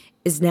 Like,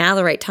 is now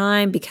the right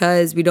time?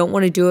 Because we don't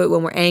want to do it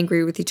when we're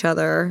angry with each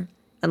other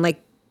and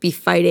like be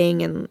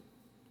fighting and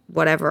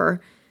whatever.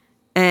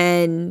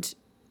 And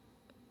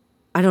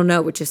I don't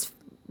know,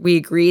 we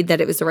agreed that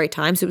it was the right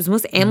time. So it was the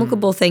most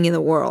amicable thing in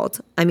the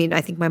world. I mean,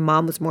 I think my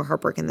mom was more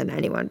heartbroken than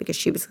anyone because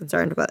she was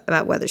concerned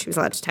about whether she was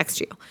allowed to text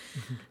you.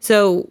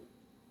 So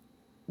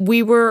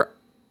we were,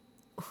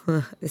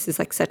 this is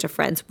like such a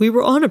Friends. We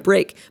were on a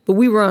break, but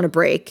we were on a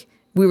break.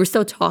 We were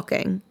still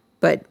talking,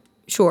 but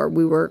sure,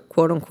 we were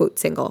quote unquote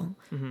single.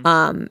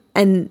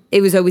 And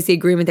it was always the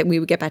agreement that we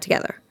would get back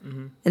together.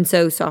 And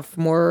so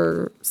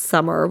sophomore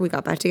summer, we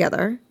got back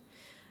together.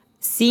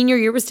 Senior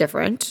year was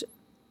different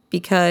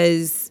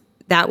because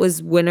that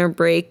was winter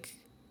break.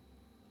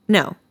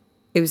 No,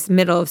 it was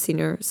middle of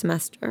senior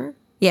semester.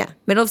 Yeah,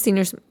 middle of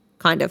senior,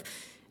 kind of.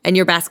 And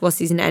your basketball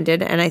season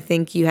ended. And I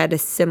think you had a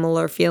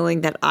similar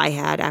feeling that I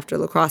had after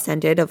lacrosse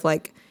ended of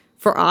like,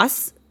 for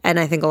us, and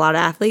I think a lot of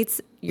athletes,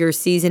 your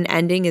season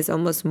ending is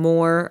almost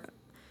more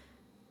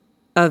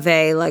of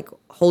a like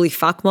holy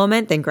fuck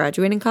moment than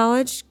graduating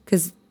college,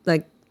 because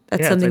like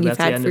that's something you've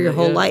had for your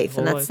whole life,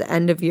 and that's the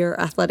end of your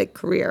athletic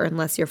career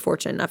unless you're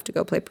fortunate enough to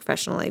go play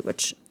professionally,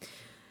 which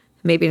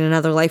maybe in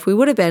another life we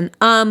would have been.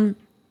 And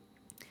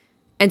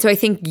so I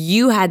think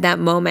you had that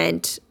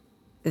moment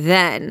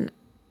then,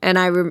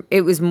 and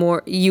it was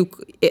more you.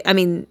 I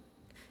mean,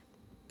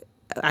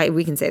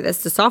 we can say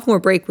this: the sophomore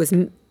break was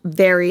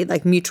very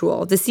like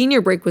mutual. The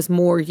senior break was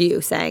more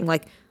you saying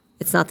like,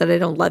 it's not that I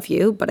don't love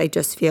you, but I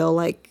just feel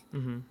like,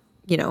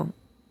 you know,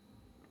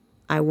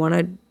 I want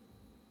to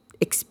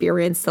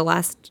experience the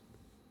last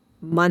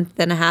month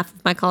and a half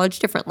of my college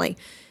differently.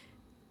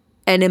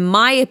 And in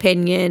my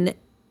opinion,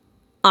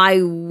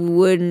 I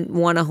wouldn't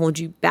want to hold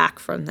you back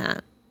from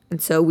that.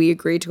 And so we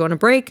agreed to go on a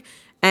break.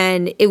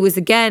 And it was,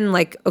 again,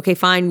 like, okay,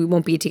 fine, we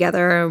won't be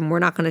together and we're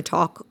not going to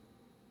talk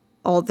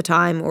all the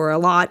time or a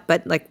lot,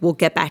 but like we'll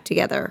get back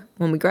together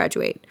when we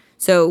graduate.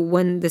 So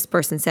when this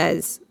person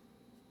says,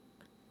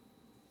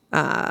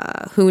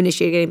 who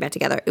initiated getting back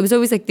together, it was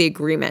always like the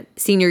agreement.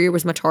 Senior year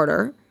was much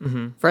harder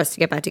for us to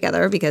get back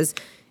together because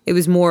it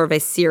was more of a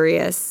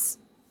serious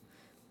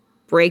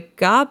break,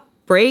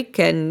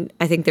 and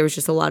I think there was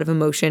just a lot of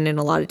emotion and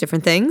a lot of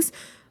different things.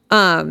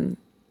 And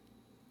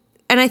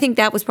I think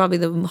that was probably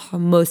the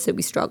most that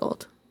we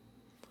struggled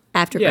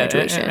after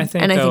graduation. I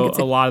think it's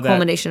a lot of that,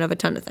 culmination of a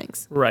ton of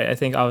things. Right. I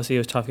think obviously it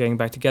was tough getting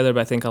back together,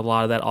 but I think a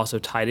lot of that also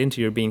tied into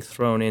your being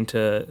thrown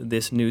into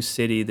this new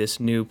city,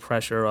 this new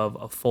pressure of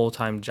a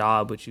full-time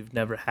job, which you've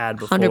never had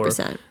before.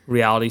 100%.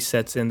 Reality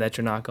sets in that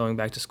you're not going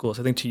back to school.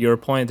 So I think to your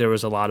point, there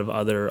was a lot of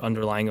other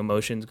underlying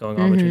emotions going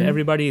on between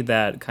everybody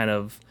that kind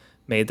of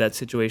made that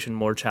situation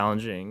more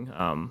challenging.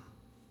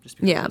 Just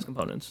because of those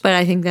components. But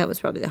I think that was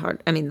probably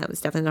that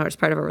was definitely the hardest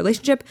part of our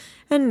relationship.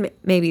 And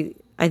maybe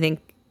I think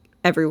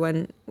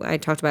everyone, I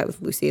talked about it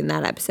with Lucy in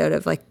that episode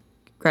of like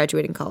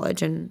graduating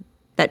college, and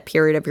that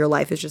period of your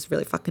life is just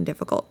really fucking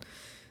difficult.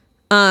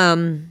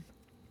 How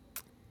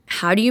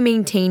do you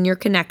maintain your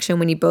connection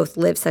when you both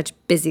live such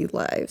busy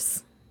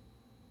lives?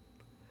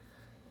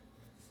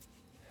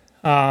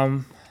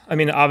 I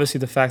mean, obviously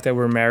the fact that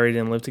we're married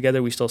and live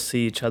together, we still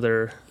see each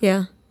other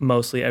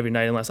mostly every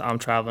night unless I'm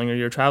traveling or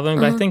you're traveling.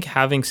 But I think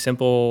having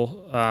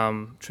simple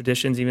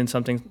traditions, even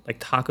something like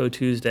Taco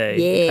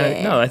Tuesday.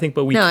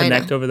 But we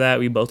connect over that.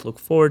 We both look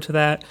forward to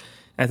that.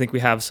 I think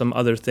we have some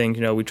other things,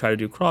 you know, we try to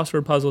do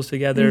crossword puzzles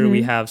together.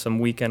 We have some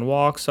weekend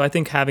walks. So I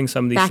think having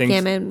some of these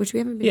Backgammon, which we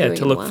haven't been doing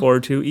to look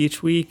forward to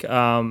each week,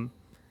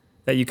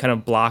 that you kind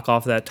of block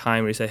off that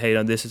time where you say, hey, you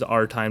know, this is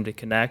our time to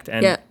connect,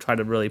 and try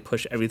to really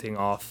push everything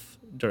off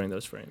during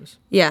those frames.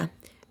 Yeah.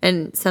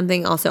 And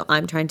something also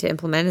I'm trying to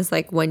implement is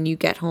like when you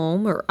get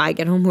home, or I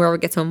get home, whoever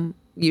gets home,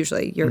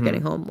 usually you're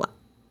getting home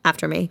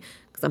after me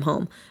because I'm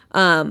home.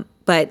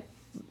 But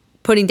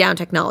putting down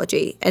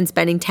technology and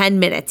spending 10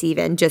 minutes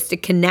even just to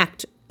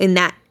connect in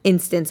that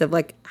instance of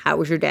like, how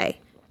was your day?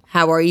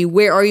 How are you?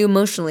 Where are you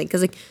emotionally?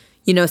 Because like,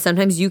 you know,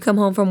 sometimes you come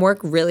home from work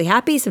really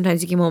happy.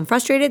 Sometimes you come home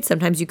frustrated.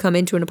 Sometimes you come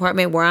into an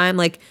apartment where I'm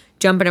like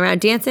jumping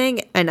around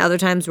dancing, and other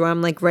times where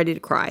I'm like ready to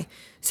cry.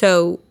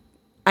 So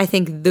I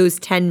think those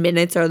 10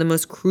 minutes are the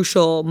most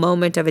crucial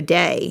moment of a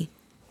day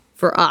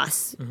for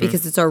us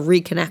because it's our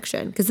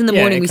reconnection. Because in the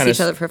morning we see each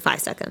other for 5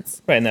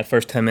 seconds. Right, and that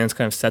first 10 minutes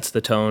kind of sets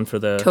the tone for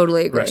the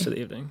rest of the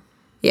evening.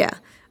 Yeah.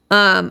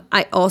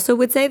 I also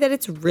would say that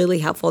it's really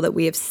helpful that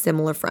we have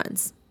similar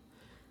friends.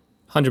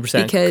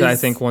 100%. Because I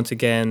think, once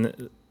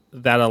again,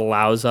 that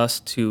allows us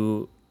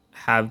to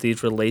have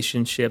these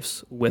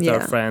relationships with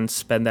our friends,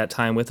 spend that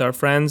time with our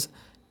friends,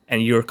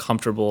 and you're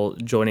comfortable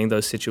joining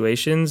those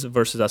situations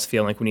versus us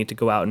feeling like we need to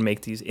go out and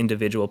make these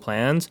individual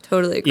plans.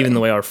 Totally agree. Even the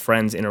way our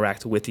friends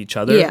interact with each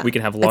other. We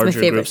can have larger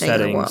group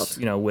settings,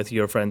 you know, with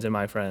your friends and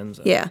my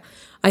friends. Yeah.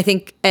 I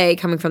think, A,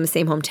 coming from the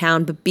same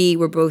hometown, but B,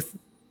 we're both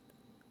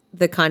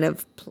the kind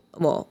of,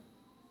 well,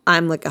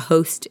 I'm like a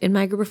host in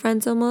my group of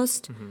friends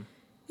almost.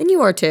 And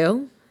you are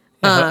too.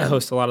 I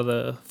host a lot of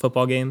the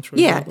football games, for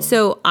example.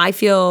 So I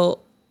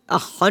feel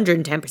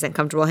 110%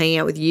 comfortable hanging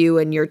out with you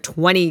and your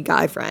 20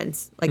 guy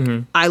friends. Like,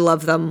 I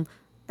love them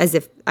as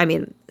if, I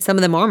mean, some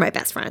of them are my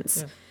best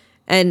friends.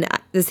 And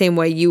the same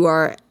way you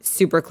are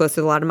super close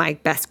with a lot of my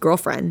best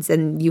girlfriends,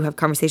 and you have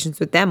conversations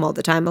with them all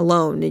the time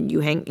alone, and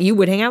you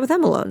would hang out with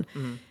them alone.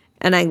 Mm-hmm.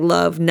 And I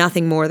love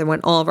nothing more than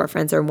when all of our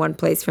friends are in one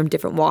place from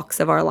different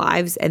walks of our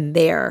lives and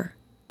they're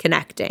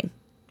connecting.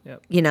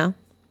 Yep. You know?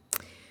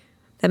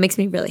 That makes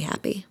me really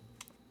happy.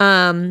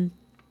 How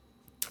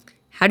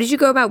did you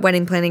go about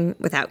wedding planning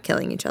without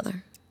killing each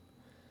other?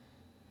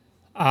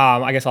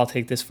 I guess I'll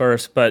take this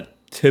first, but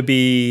to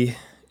be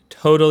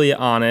totally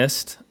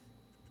honest,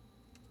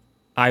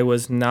 I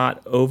was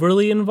not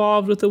overly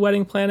involved with the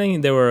wedding planning.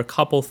 There were a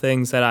couple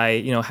things that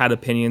I, had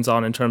opinions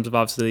on in terms of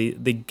obviously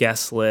the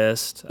guest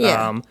list,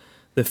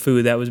 the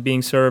food that was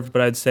being served,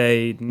 but I'd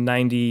say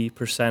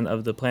 90%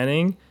 of the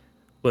planning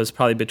was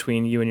probably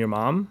between you and your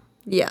mom.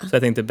 Yeah. So I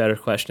think the better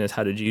question is,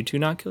 how did you two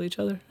not kill each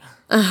other?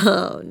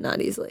 Oh,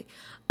 not easily.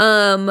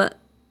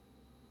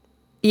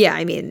 Yeah,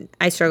 I mean,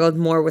 I struggled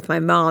more with my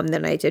mom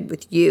than I did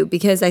with you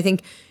because I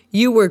think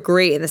you were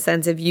great in the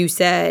sense of you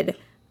said,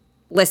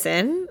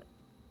 listen,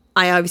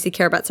 I obviously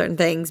care about certain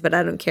things, but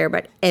I don't care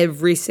about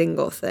every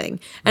single thing.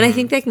 And I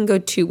think that can go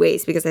two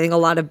ways because I think a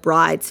lot of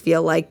brides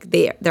feel like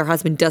their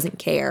husband doesn't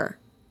care.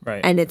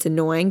 Right. And it's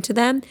annoying to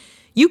them.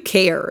 You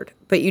cared,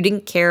 but you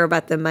didn't care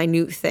about the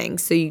minute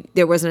things. So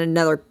there wasn't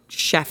another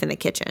chef in the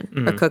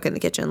kitchen or cook in the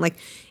kitchen. Like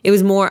it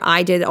was more,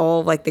 I did all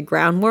of like the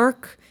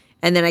groundwork.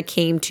 And then I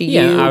came to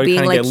you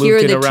being like, here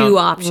are the two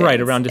options. Right,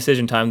 around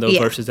decision time though,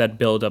 versus that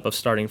buildup of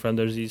starting from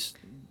there's these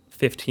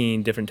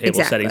 15 different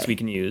table settings we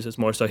can use. It's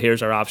more so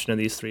here's our option of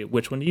these three.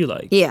 Which one do you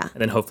like? Yeah.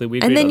 And then hopefully we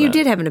agree on that. And then you that.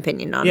 did have an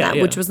opinion on that,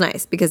 which was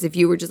nice. Because if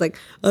you were just like,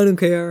 I don't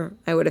care,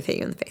 I would have hit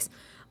you in the face.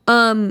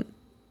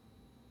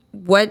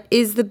 What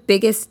is the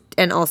biggest,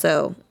 and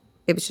also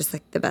it was just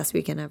like the best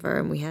weekend ever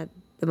and we had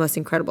the most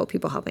incredible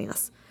people helping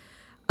us.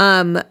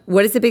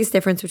 What is the biggest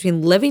difference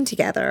between living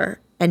together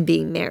and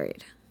being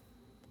married?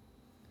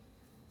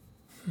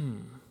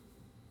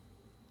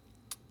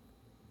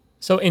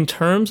 So in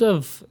terms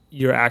of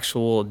your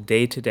actual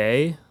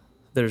day-to-day,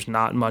 there's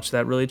not much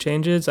that really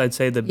changes. I'd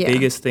say the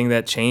biggest thing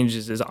that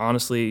changes is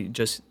honestly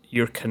just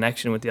your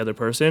connection with the other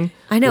person.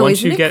 I know,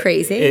 isn't it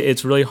crazy?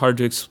 It's really hard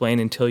to explain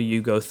until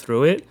you go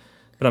through it.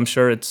 But I'm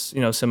sure it's,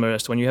 similar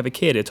to when you have a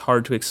kid, it's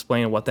hard to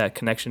explain what that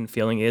connection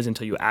feeling is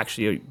until you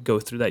actually go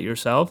through that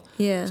yourself.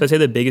 Yeah. So I'd say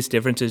the biggest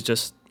difference is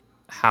just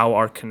how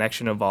our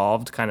connection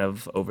evolved kind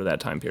of over that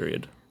time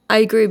period. I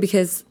agree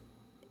because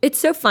it's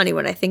so funny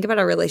when I think about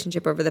our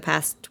relationship over the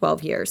past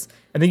 12 years.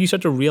 I think you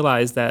start to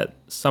realize that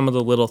some of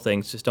the little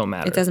things just don't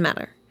matter. It doesn't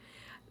matter.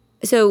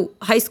 So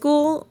high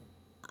school,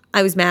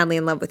 I was madly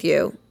in love with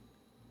you.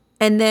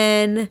 And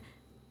then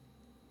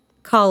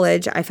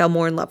college, I fell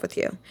more in love with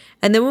you.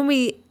 And then when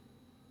we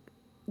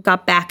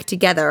got back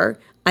together,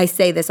 I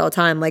say this all the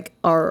time, like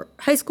our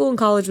high school and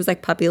college was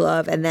like puppy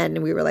love. And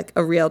then we were like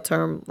a real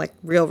term, like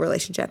real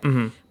relationship.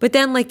 Mm-hmm. But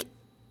then like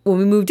when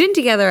we moved in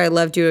together, I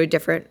loved you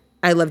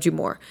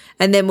more.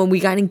 And then when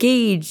we got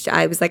engaged,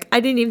 I was like, I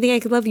didn't even think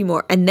I could love you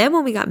more. And then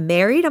when we got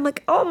married, I'm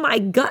like, oh my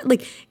God,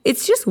 like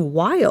it's just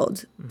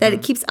wild that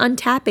it keeps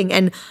untapping.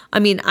 And I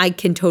mean, I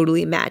can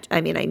totally imagine.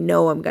 I mean, I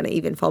know I'm going to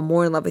even fall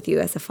more in love with you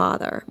as a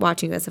father,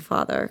 watching you as a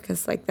father,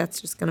 because like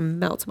that's just going to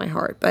melt my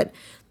heart. But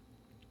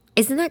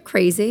isn't that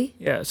crazy?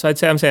 Yeah, so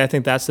I'm saying I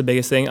think that's the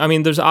biggest thing. I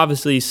mean, there's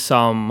obviously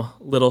some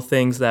little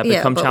things that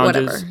become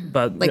challenges, whatever.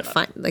 But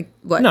like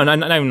what? No,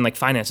 not even like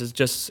finances.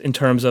 Just in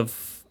terms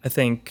of, I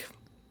think,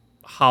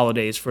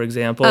 holidays, for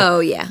example.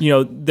 Oh yeah.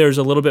 There's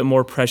a little bit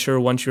more pressure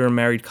once you're a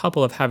married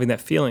couple of having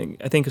that feeling.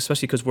 I think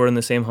especially because we're in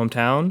the same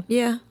hometown.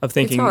 Yeah. Of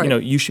thinking,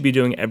 you should be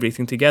doing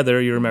everything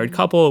together. You're a married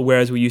couple,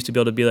 whereas we used to be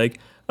able to be like,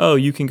 oh,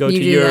 you can go to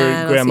your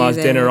grandma's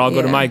dinner, I'll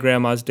go to my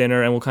grandma's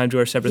dinner, and we'll kind of do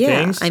our separate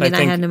things. I mean,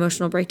 I had an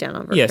emotional breakdown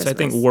over Christmas. I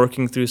think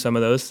working through some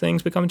of those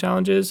things become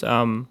challenges.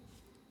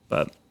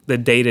 But the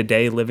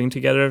day-to-day living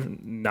together,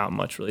 not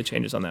much really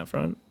changes on that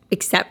front.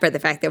 Except for the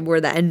fact that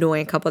we're that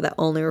annoying couple that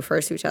only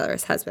refers to each other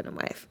as husband and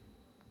wife.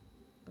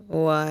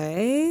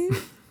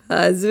 Wife,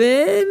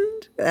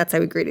 husband. That's how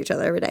we greet each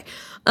other every day.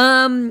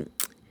 How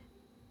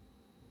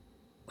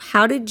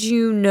did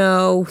you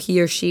know he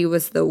or she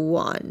was the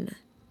one?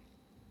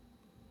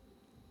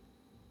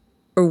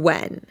 Or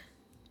when?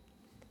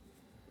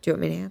 Do you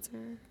want me to answer?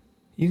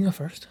 You can go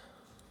first.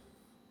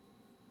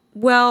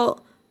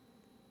 Well,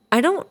 I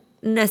don't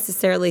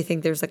necessarily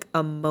think there's like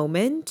a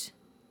moment.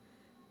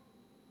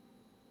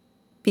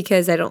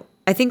 Because I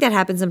think that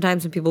happens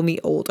sometimes when people meet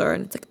older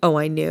and it's like, oh,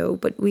 I knew,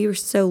 but we were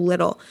so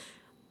little.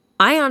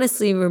 I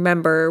honestly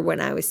remember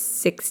when I was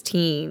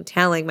 16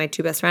 telling my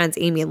two best friends,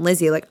 Amy and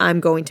Lizzie, like, I'm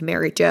going to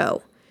marry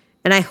Joe.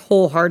 And I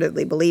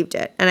wholeheartedly believed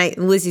it.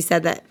 And Lizzie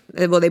said that,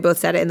 well, they both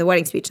said it in the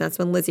wedding speech. And that's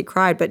when Lizzie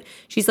cried. But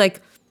she's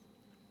like,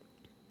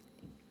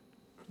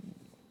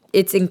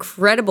 it's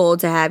incredible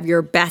to have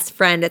your best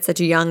friend at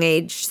such a young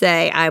age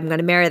say, I'm going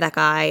to marry that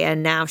guy.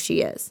 And now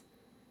she is.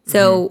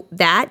 So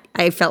that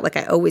I felt like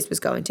I always was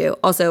going to.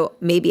 Also,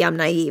 maybe I'm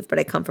naive, but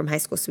I come from high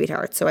school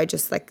sweethearts. So I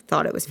just like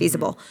thought it was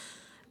feasible.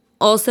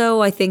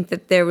 Also, I think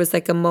that there was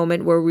like a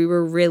moment where we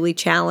were really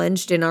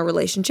challenged in our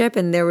relationship.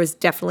 And there was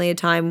definitely a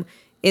time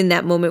in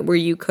that moment where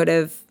you could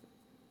have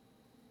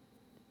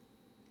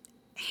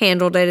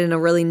handled it in a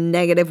really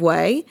negative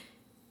way.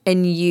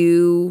 And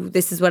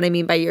this is what I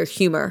mean by your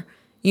humor.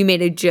 You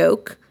made a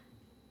joke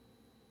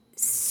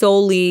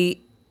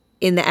solely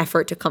in the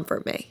effort to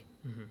comfort me.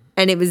 Mm-hmm.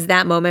 And it was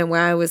that moment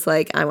where I was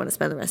like, I want to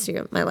spend the rest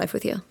of my life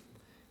with you.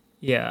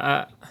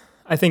 Yeah,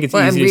 I think it's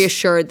easy. I'm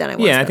reassured that I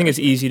want to. Yeah, I think it's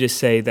easy to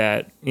say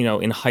that,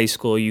 in high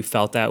school you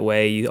felt that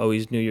way. You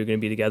always knew you were going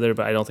to be together,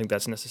 but I don't think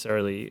that's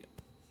necessarily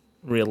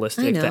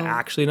realistic to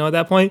actually know at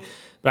that point.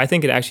 But I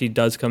think it actually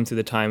does come through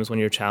the times when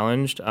you're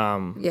challenged.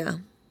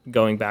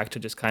 Going back to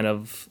just kind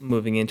of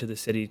moving into the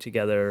city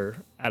together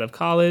out of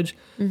college,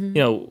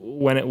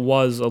 when it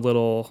was a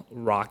little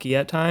rocky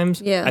at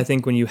times, I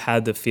think when you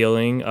had the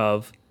feeling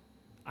of,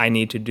 I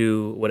need to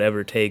do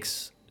whatever it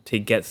takes to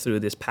get through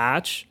this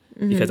patch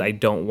because I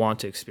don't want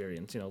to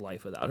experience,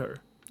 life without her.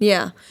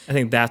 Yeah. I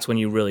think that's when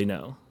you really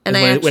know. And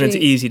when it's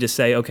easy to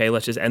say, okay,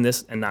 let's just end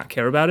this and not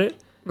care about it.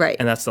 Right.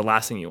 And that's the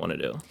last thing you want to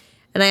do.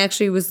 And I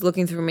actually was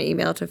looking through my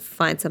email to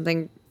find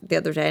something the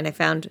other day, and I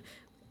found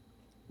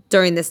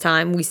during this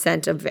time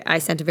I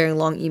sent a very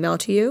long email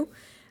to you,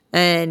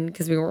 and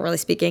because we weren't really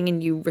speaking,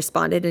 and you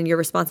responded, and your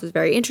response was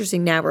very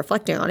interesting now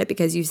reflecting on it,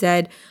 because you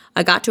said,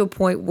 I got to a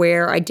point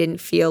where I didn't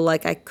feel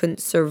like I couldn't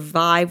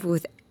survive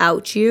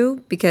without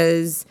you,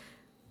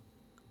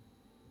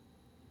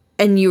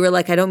 and you were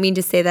like, I don't mean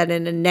to say that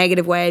in a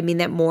negative way. I mean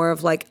that more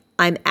of like,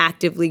 I'm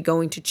actively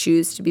going to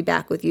choose to be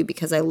back with you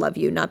because I love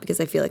you, not because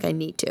I feel like I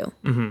need to.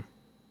 Mm-hmm.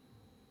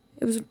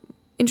 It was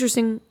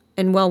interesting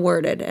and well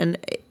worded, and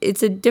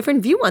it's a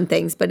different view on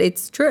things, but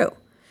it's true.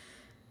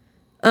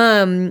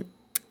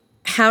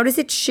 How does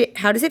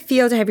it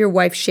feel to have your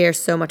wife share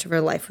so much of her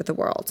life with the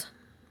world?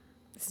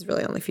 This is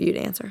really only for you to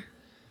answer.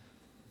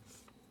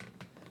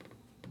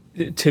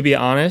 To be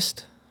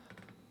honest,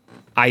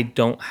 I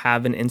don't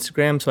have an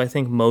Instagram, so I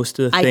think most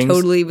of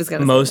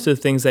the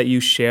things that you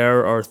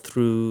share are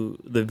through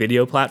the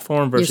video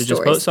platform versus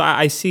just post. So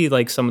I see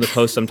like some of the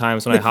posts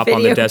sometimes when I hop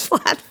on the desk.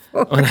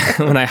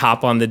 When I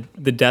hop on the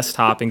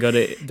desktop and go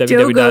to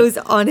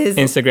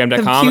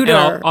www.instagram.com, and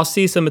I'll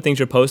see some of the things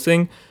you're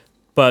posting,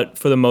 but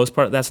for the most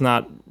part, that's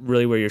not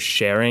really where you're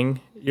sharing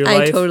your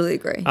life. I totally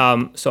agree.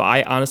 So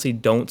I honestly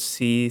don't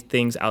see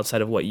things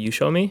outside of what you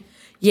show me.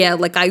 Yeah,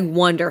 like I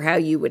wonder how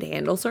you would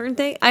handle certain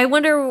things. I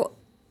wonder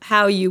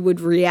how you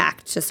would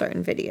react to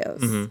certain videos.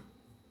 Mm-hmm.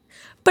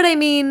 But I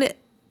mean,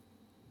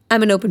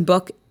 I'm an open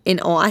book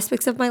in all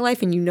aspects of my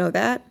life, and you know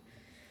that.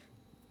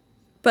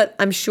 But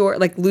I'm sure,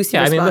 like Lucy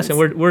responds. Yeah, I mean, listen,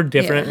 we're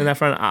different in that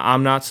front.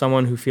 I'm not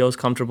someone who feels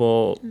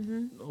comfortable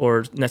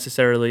or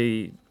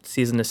necessarily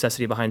sees a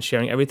necessity behind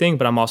sharing everything,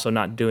 but I'm also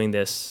not doing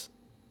this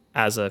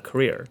as a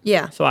career.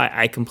 Yeah. So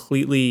I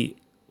completely,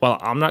 while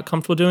I'm not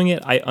comfortable doing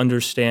it, I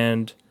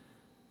understand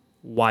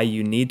why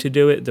you need to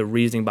do it, the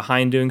reasoning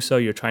behind doing so.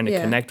 You're trying to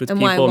connect with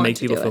people, make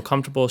people feel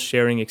comfortable,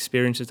 sharing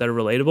experiences that are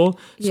relatable.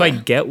 So I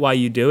get why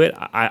you do it.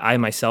 I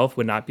myself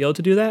would not be able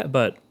to do that,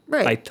 but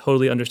I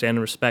totally understand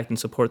and respect and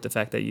support the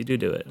fact that you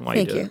do it and why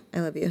you do it. Thank you. I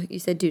love you. You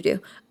said do.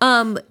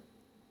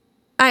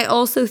 I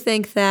also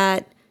think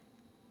that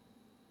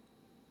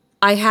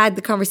I had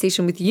the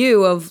conversation with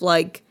you of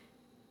like,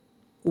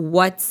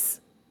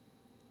 what's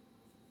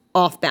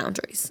off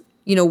boundaries?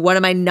 What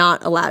am I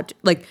not allowed to,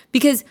 like,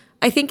 because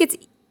I think it's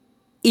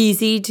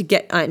easy to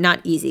get,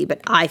 not easy,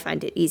 but I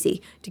find it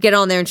easy to get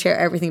on there and share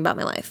everything about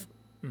my life.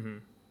 Mm-hmm.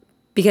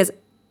 Because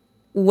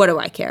what do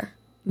I care?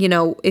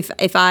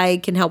 If I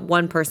can help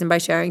one person by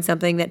sharing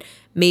something that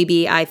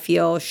maybe I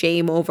feel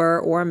shame over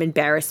or I'm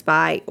embarrassed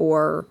by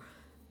or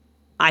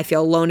I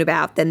feel alone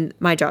about, then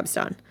my job's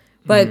done.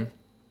 But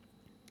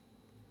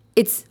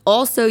it's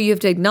also, you have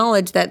to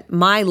acknowledge that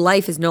my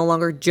life is no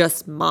longer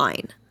just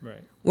mine.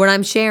 Right. What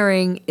I'm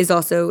sharing is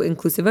also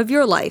inclusive of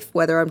your life,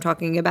 whether I'm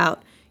talking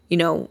about,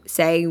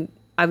 say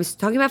I was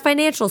talking about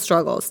financial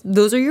struggles.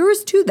 Those are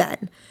yours too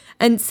then.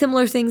 And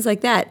similar things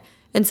like that.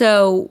 And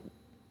so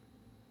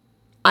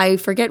I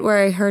forget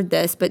where I heard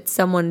this, but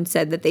someone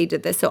said that they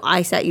did this. So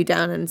I sat you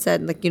down and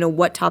said, like,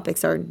 what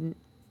topics are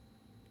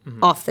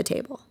off the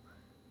table.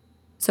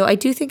 So I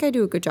do think I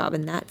do a good job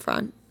in that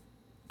front.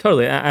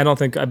 Totally. I don't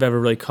think I've ever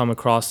really come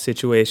across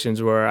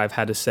situations where I've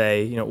had to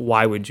say,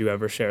 why would you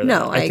ever share that?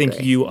 No, I think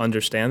agree. You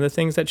understand the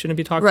things that shouldn't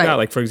be talked about.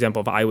 Like, for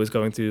example, if I was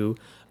going through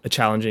a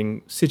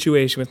challenging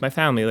situation with my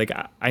family, like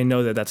I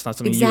know that that's not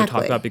something you would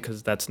talk about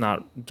because that's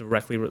not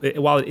directly,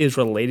 while it is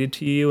related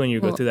to you and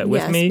you go through that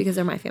with me. Because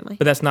they're my family.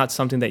 But that's not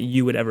something that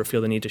you would ever feel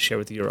the need to share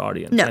with your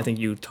audience. No. And I think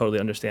you totally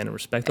understand and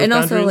respect those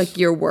boundaries. And also, boundaries. like,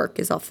 your work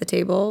is off the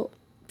table.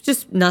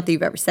 Just not that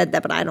you've ever said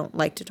that, but I don't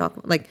like to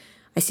talk. Like,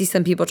 I see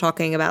some people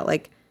talking about,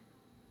 like,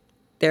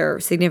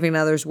 their significant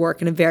other's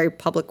work in a very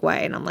public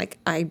way, and I'm like,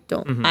 I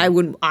don't, I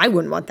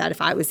wouldn't want that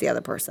if I was the other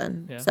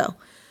person. Yeah. So,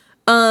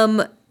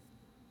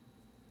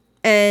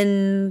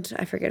 and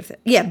I forget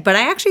but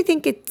I actually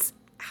think it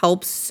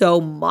helps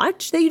so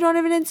much that you don't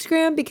have an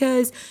Instagram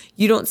because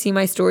you don't see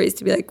my stories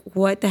to be like,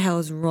 what the hell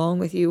is wrong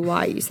with you?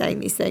 Why are you saying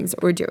these things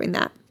or doing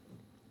that?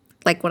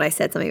 Like when I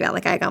said something about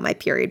like I got my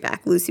period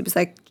back, Lucy was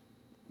like,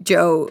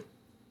 Joe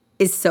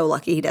is so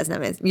lucky he doesn't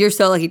have an Instagram. You're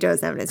so lucky Joe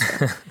doesn't have an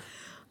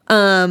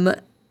Instagram.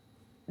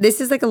 this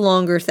is like a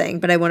longer thing,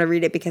 but I want to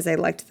read it because I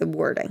liked the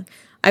wording.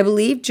 I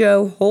believe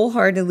Joe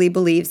wholeheartedly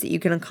believes that you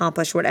can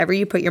accomplish whatever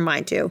you put your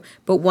mind to.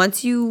 But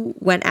once you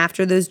went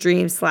after those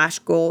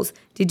dreams/goals,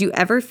 did you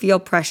ever feel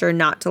pressure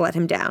not to let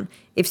him down?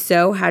 If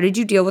so, how did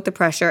you deal with the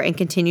pressure and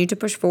continue to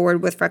push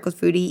forward with Freckled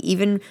Foodie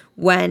even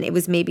when it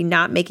was maybe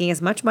not making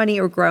as much money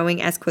or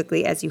growing as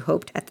quickly as you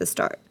hoped at the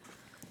start?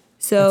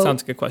 So That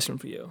sounds like a good question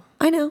for you.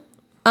 I know.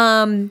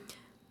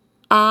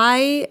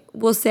 I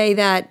will say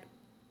that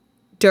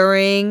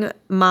during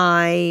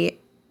my,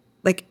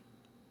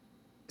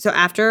 so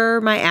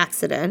after my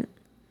accident,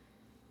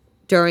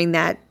 during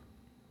that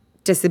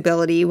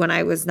disability when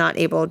I was not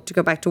able to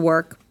go back to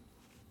work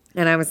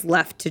and I was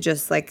left to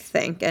just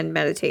think and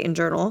meditate and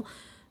journal,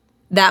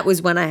 that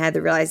was when I had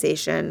the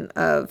realization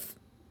of,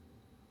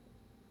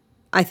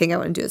 I think I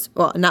want to do this.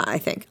 Well, not I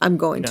think. I'm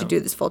going to do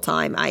this full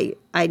time.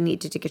 I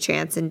need to take a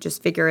chance and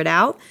just figure it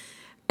out.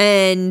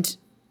 And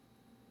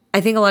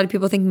I think a lot of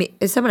people think,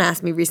 someone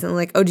asked me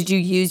recently, oh, did you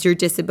use your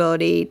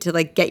disability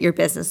to get your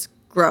business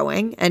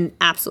growing? And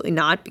absolutely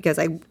not, because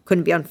I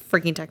couldn't be on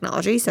freaking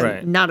technology.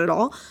 So Not at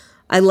all.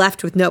 I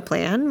left with no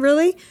plan,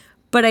 really.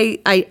 But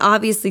I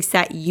obviously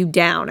sat you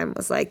down and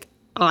was like,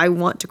 I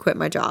want to quit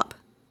my job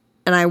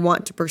and I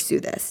want to pursue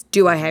this.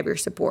 Do I have your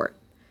support?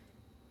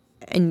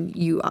 And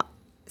you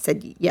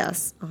said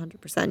yes,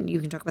 100%. You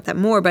can talk about that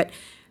more. But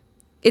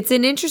it's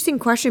an interesting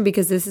question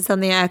because this is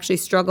something I actually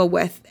struggle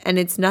with. And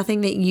it's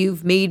nothing that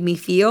you've made me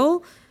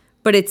feel,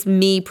 but it's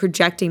me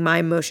projecting my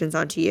emotions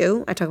onto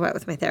you. I talk about it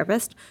with my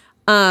therapist.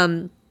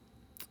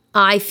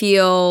 I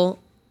feel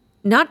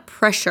not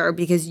pressure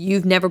because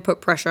you've never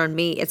put pressure on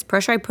me. It's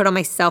pressure I put on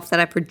myself that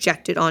I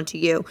projected onto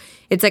you.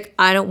 It's like,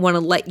 I don't want to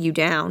let you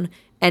down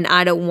and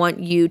I don't want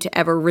you to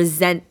ever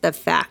resent the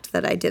fact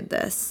that I did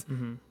this.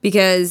 Mm-hmm.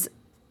 Because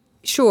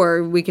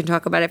sure, we can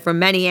talk about it from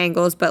many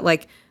angles, but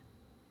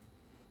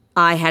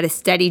I had a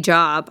steady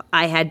job.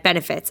 I had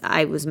benefits.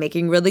 I was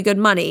making really good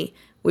money,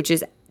 which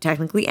is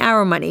technically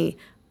our money.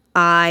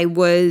 I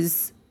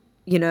was,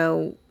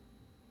 I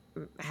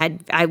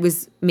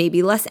was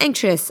maybe less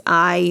anxious.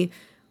 I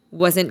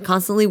wasn't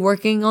constantly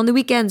working on the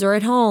weekends or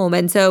at home.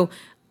 And so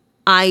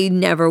I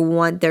never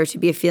want there to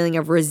be a feeling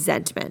of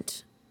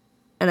resentment.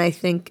 And I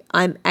think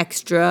I'm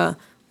extra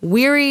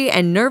weary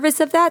and nervous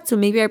of that. So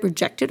maybe I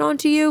project it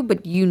onto you,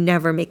 but you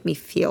never make me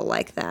feel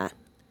like that.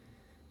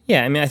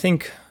 Yeah, I mean, I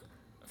think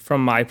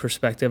from my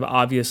perspective,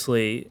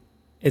 obviously,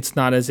 it's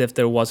not as if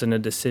there wasn't a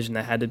decision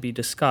that had to be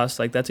discussed.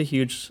 That's a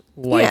huge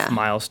life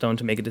milestone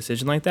to make a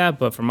decision like that.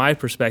 But from my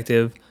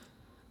perspective,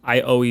 I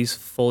always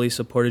fully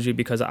supported you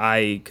because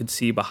I could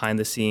see behind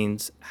the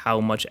scenes how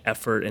much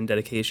effort and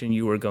dedication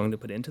you were going to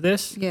put into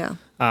this. Yeah.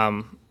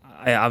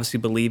 I obviously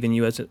believe in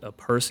you as a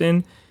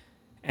person.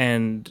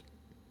 And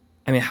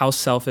I mean, how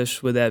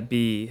selfish would that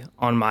be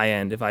on my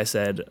end if I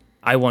said,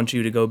 I want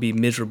you to go be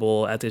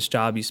miserable at this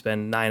job you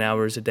spend 9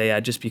 hours a day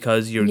at just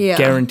because you're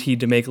guaranteed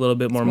to make a a little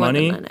bit more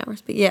money. Than 9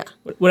 hours, but yeah.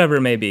 Whatever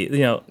it may be,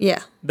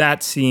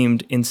 that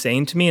seemed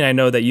insane to me. And I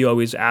know that you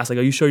always ask,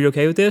 are you sure you're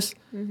okay with this?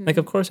 Mm-hmm.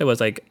 Of course I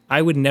was.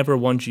 I would never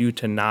want you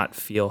to not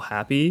feel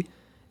happy.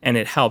 And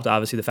it helped,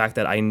 obviously, the fact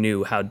that I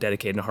knew how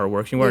dedicated and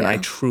hardworking you were. Yeah. And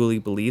I truly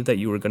believed that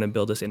you were going to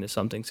build this into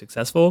something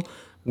successful,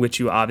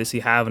 which you obviously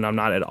have, and I'm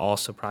not at all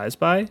surprised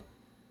by.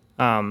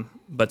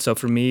 But so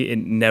for me, it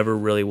never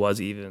really was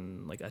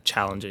even a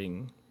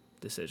challenging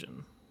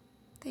decision.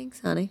 Thanks,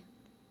 honey.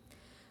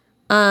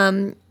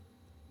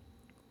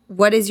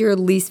 What is your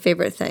least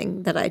favorite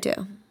thing that I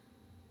do?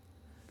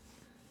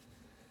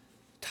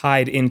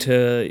 Tied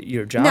into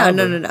your job?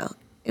 No.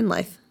 In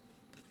life.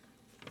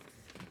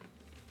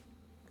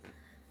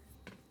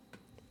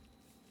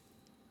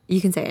 You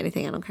can say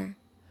anything. I don't care.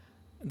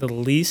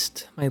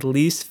 My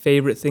least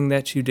favorite thing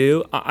that you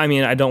do. I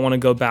mean, I don't want to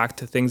go back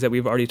to things that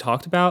we've already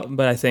talked about,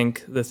 but I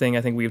think the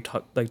thing we've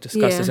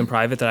discussed this in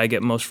private that I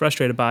get most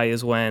frustrated by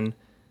is when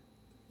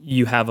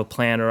you have a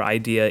plan or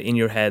idea in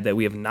your head that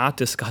we have not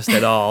discussed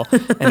at all,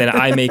 and then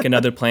I make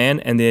another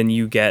plan, and then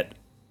you get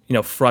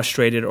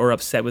frustrated or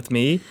upset with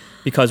me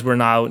because we're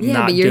now not doing.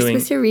 Yeah, but you're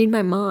supposed to read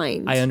my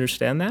mind. I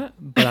understand that,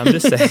 but I'm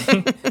just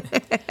saying.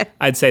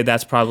 I'd say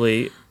that's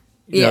probably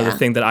the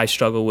thing that I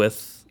struggle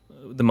with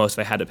the most if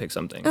I had to pick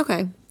something.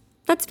 Okay.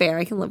 That's fair.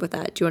 I can live with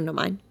that. Do you want to know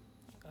mine?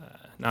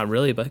 Not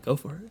really, but go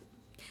for it.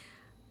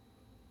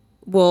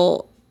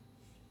 Well,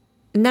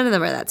 none of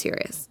them are that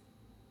serious.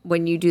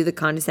 When you do the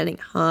condescending,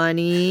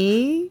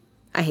 honey,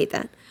 I hate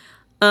that.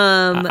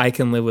 I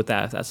can live with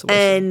that if that's the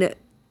way. And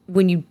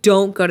when you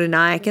don't go to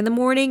Nyack in the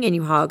morning and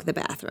you hog the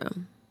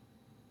bathroom.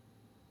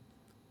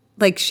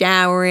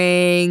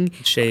 Showering,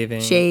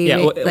 shaving. Yeah.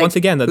 Well, once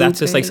again, though, that's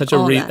just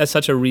that's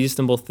such a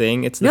reasonable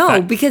thing. It's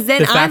because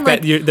then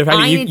I'm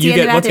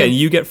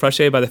you get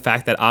frustrated by the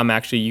fact that I'm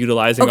actually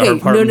utilizing our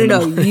apartment.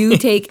 No. You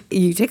take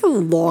a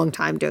long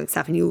time doing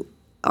stuff, and you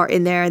are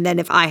in there, and then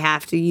if I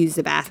have to use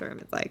the bathroom,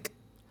 it's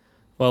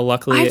well,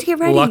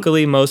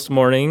 luckily, most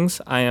mornings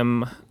I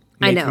am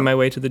making my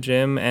way to the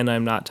gym, and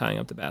I'm not tying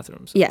up the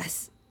bathrooms.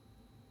 Yes.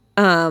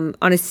 On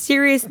a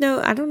serious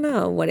note, I don't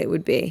know what it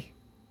would be.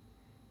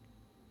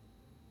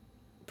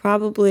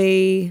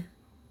 Probably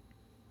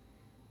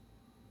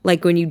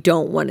like when you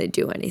don't want to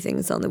do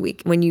anything on the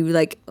week. When you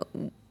like,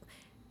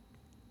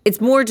 it's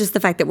more just the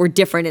fact that we're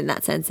different in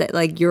that sense that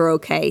like you're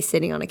okay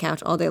sitting on a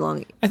couch all day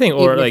long. I think,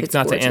 or even if like it's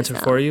not to gorgeous answer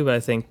out. for you, but I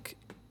think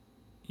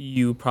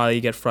you probably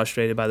get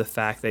frustrated by the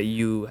fact that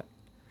you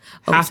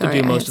have sorry,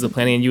 to do I most have of the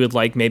planning, and you would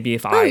like maybe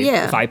if I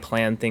yeah. if I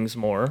plan things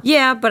more.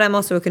 Yeah, but I'm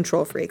also a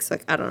control freak, so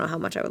like I don't know how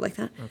much I would like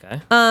that.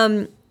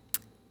 Okay.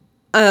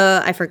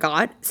 I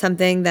forgot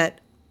something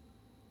that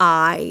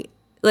I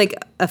like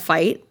a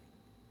fight.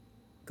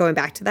 Going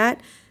back to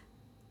that,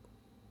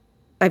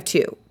 I have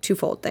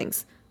twofold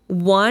things.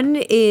 One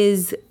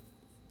is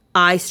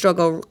I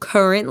struggle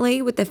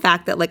currently with the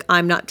fact that like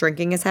I'm not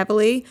drinking as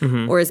heavily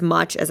or as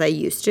much as I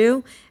used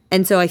to.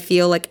 And so I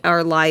feel like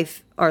our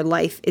life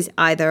is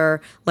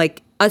either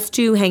like us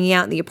two hanging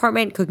out in the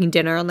apartment, cooking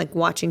dinner and like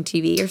watching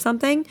TV or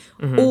something,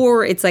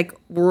 or it's like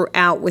we're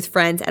out with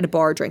friends at a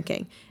bar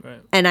drinking. Right.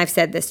 And I've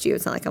said this to you.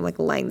 It's not like I'm like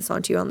laying this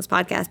on to you on this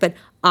podcast, but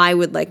I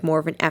would like more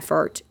of an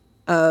effort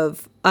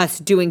of us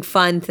doing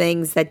fun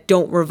things that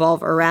don't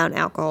revolve around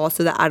alcohol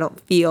so that I don't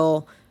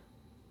feel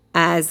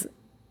as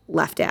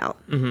left out.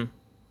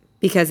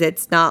 Because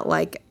it's not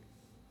like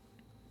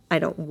I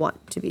don't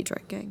want to be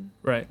drinking.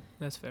 Right.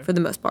 That's fair. For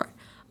the most part.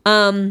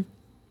 And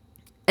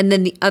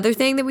then the other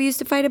thing that we used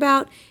to fight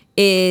about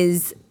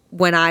is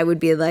when I would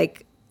be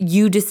like,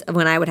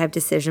 when I would have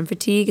decision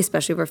fatigue,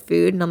 especially for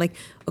food. And I'm like,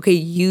 okay,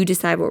 you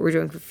decide what we're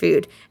doing for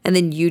food. And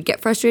then you'd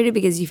get frustrated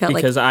because you felt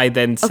because like. I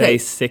then say Okay.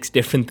 6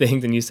 different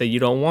things and you say you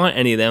don't want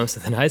any of them.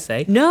 So then I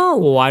say, No.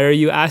 why are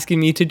you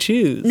asking me to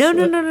choose? No.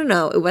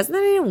 It wasn't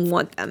that I didn't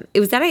want them. It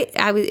was that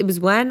it was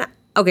when,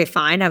 okay,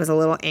 fine. I was a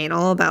little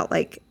anal about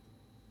like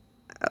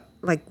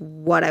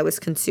what I was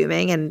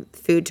consuming, and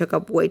food took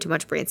up way too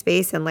much brain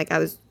space. And like I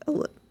was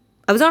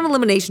on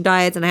elimination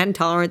diets and I had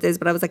intolerances,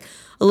 but I was like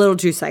a little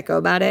too psycho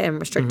about it and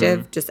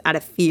restrictive just out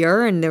of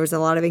fear. And there was a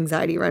lot of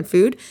anxiety around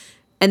food.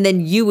 And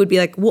then you would be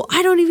like, well,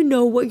 I don't even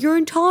know what your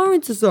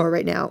intolerances are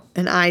right now.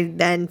 And I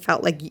then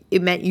felt like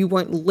it meant you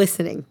weren't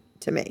listening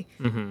to me.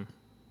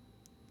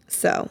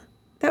 So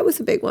that was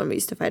a big one we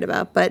used to fight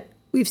about, but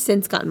we've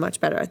since gotten much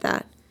better at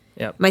that.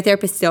 Yep. My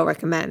therapist still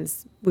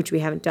recommends, which we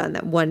haven't done,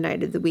 that one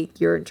night of the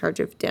week you're in charge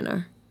of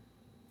dinner.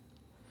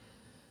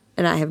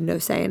 And I have no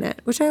say in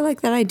it, which I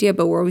like that idea,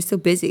 but we're always so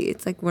busy.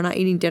 It's like we're not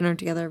eating dinner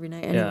together every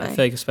night anyway. Yeah, I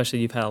feel like especially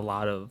you've had a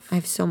lot of I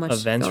have so much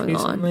events going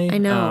recently. on. I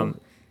know.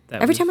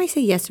 Every that time I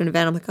say yes to an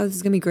event, I'm like, oh, this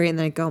is going to be great. And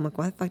then I go, I'm like,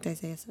 why the fuck did I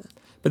say yes to that?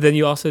 But then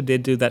you also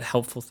did do that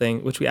helpful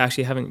thing, which we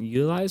actually haven't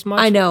utilized much.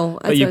 I know.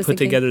 But you put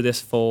together this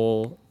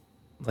full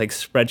like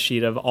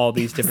spreadsheet of all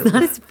these different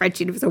Not a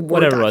spreadsheet. It was a Word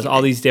whatever it was, all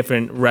document. these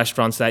different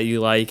restaurants that you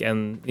like,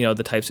 and you know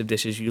the types of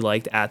dishes you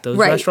liked at those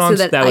Right, so restaurants.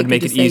 that That I would could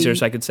make it just say- easier,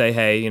 so I could say,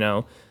 hey, you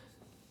know,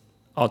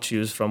 I'll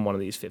choose from one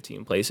of these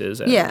 15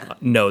 places, and Yeah.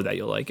 know that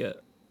you'll like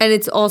it. And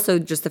it's also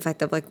just the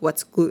fact of like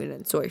what's gluten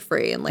and soy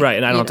free and like Right,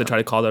 and I don't have to try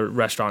to call the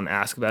restaurant and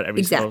ask about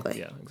every Exactly.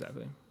 single. Yeah,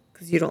 exactly.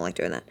 because you don't like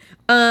doing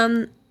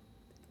that.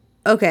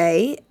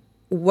 Okay,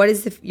 what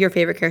is your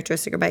favorite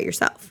characteristic about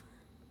yourself?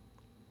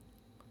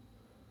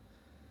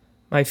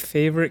 My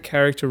favorite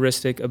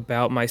characteristic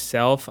about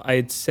myself,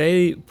 I'd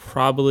say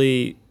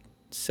probably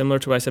similar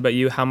to what I said about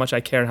you, how much I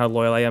care and how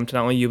loyal I am to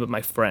not only you, but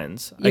my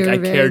friends. Like You're a I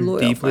very care loyal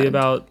deeply friend.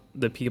 about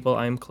the people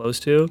I'm close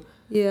to.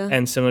 Yeah.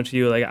 And similar to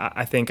you, like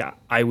I think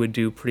I would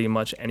do pretty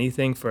much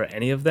anything for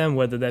any of them,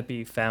 whether that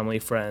be family,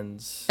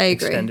 friends, I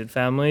agree. extended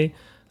family.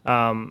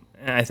 And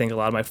I think a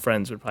lot of my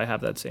friends would probably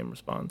have that same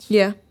response.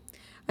 Yeah,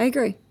 I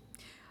agree.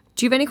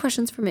 Do you have any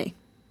questions for me?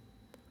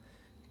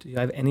 Do you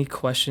have any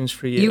questions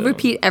for you? You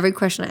repeat every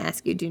question I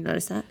ask you. Do you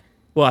notice that?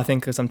 Well, I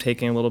think because I'm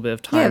taking a little bit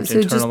of time Yeah, to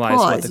so just internalize what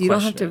pause. the You don't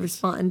question have to is.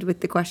 respond with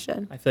the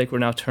question. I feel like we're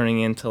now turning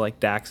into like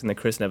Dax and the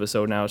Kristen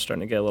episode. Now it's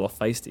starting to get a little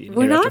feisty.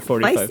 We're here not after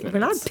 45 feisty. minutes. We're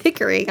not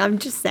pickering. I'm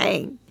just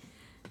saying.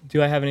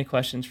 Do I have any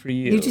questions for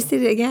you? You just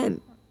did it again.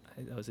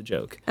 That was a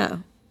joke.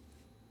 Oh.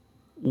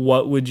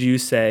 What would you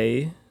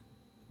say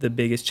the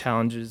biggest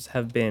challenges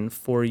have been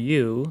for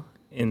you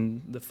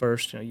in the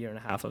first year and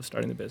a half of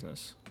starting the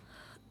business?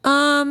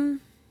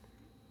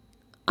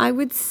 I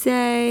would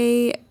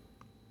say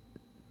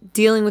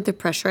dealing with the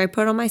pressure I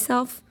put on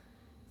myself,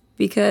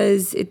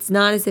 because it's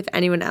not as if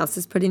anyone else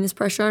is putting this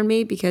pressure on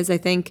me, because I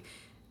think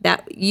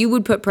that you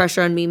would put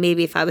pressure on me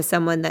maybe if I was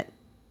someone that,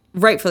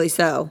 rightfully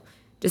so,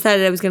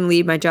 decided I was going to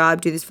leave my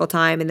job, do this full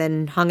time, and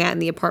then hung out in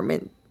the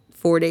apartment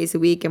 4 days a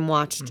week and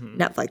watched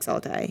Netflix all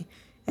day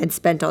and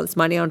spent all this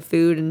money on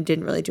food and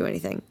didn't really do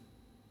anything.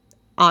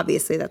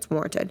 Obviously, that's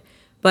warranted.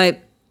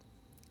 But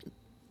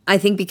I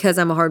think because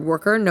I'm a hard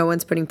worker, no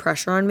one's putting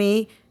pressure on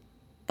me,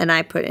 and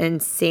I put an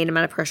insane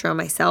amount of pressure on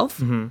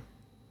myself.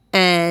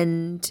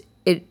 And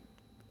it,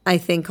 I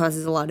think,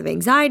 causes a lot of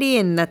anxiety,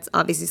 and that's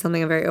obviously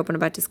something I'm very open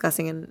about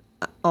discussing in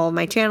all of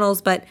my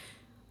channels. But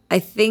I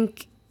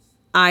think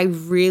I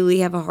really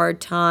have a hard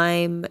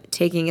time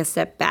taking a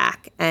step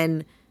back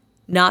and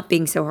not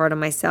being so hard on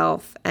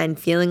myself and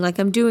feeling like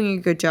I'm doing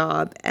a good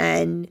job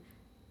and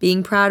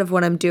being proud of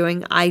what I'm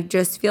doing. I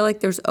just feel like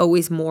there's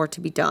always more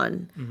to be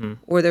done,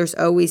 or there's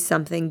always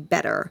something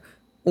better,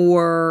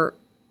 or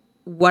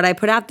what I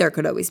put out there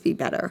could always be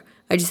better.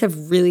 I just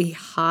have really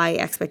high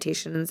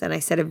expectations, and I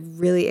set a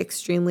really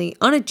extremely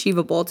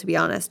unachievable, to be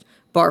honest,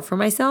 bar for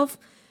myself.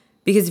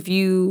 Because if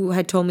you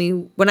had told me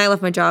when I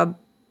left my job,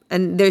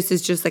 and this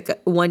is just like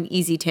one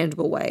easy,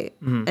 tangible way,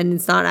 and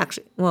it's not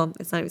actually, well,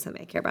 it's not even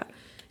something I care about.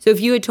 So if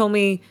you had told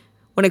me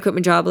when I quit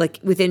my job, like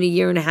within a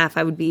year and a half,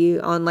 I would be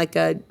on like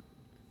a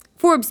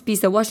Forbes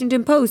piece, a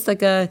Washington Post,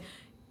 like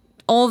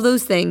all of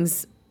those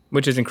things.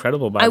 Which is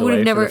incredible, by the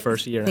way, for the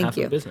first year and a half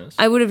of business.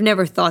 I would have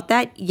never thought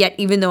that, yet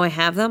even though I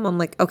have them, I'm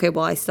like, okay,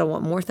 well, I still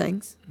want more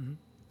things.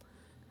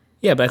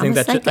 Yeah, but I think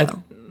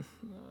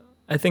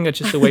I think that's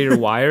just the way you're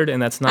wired,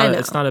 and it's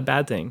not a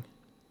bad thing.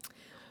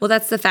 Well,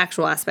 that's the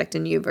factual aspect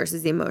in you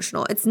versus the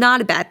emotional. It's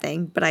not a bad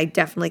thing, but I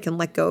definitely can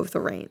let go of the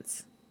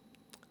reins.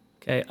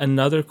 Okay,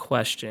 another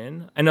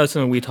question. I know it's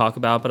something we talk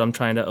about, but I'm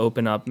trying to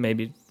open up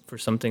maybe for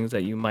some things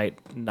that you might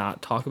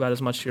not talk about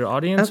as much to your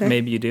audience. Okay.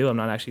 Maybe you do. I'm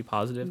not actually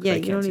positive because I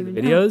can't see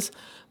the videos.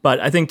 But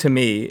I think to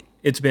me,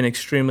 it's been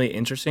extremely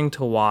interesting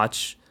to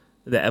watch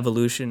the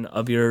evolution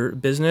of your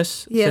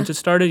business since it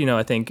started. You know,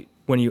 I think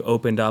when you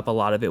opened up, a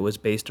lot of it was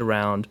based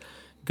around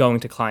going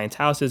to clients'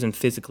 houses and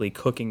physically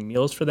cooking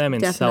meals for them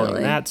and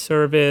selling that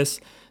service,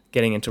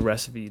 getting into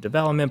recipe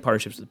development,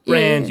 partnerships with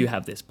brands. You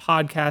have this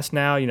podcast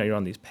now, you know, you're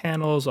on these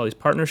panels, all these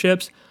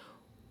partnerships.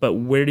 But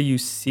where do you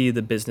see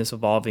the business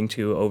evolving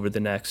to over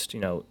the next,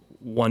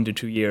 1 to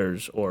 2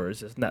 years? Or is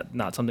this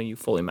not something you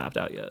fully mapped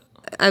out yet?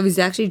 I was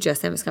actually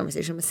just having this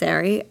conversation with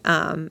Sari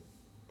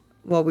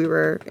while we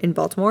were in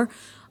Baltimore.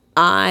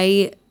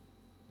 I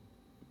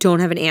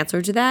don't have an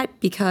answer to that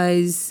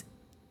because,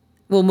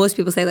 well, most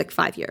people say like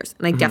 5 years.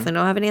 And I definitely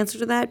don't have an answer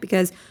to that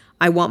because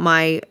I want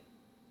my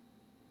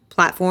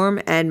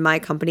platform and my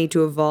company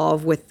to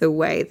evolve with the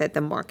way that the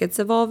market's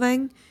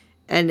evolving.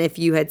 And if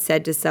you had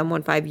said to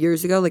someone 5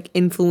 years ago, like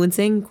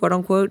influencing, quote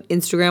unquote,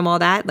 Instagram, all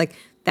that, like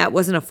that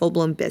wasn't a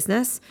full-blown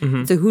business.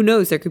 So who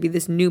knows, there could be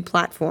this new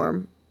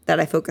platform that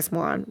I focus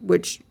more on,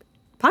 which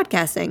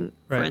podcasting,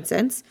 for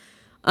instance.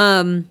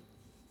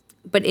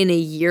 But in a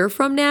year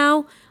from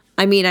now,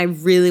 I mean, I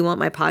really want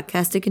my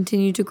podcast to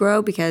continue to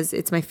grow because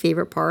it's my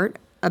favorite part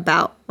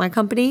about my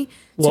company.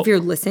 So if you're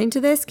listening to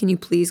this, can you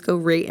please go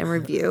rate and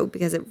review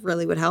because it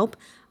really would help.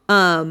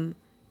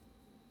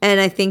 And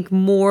I think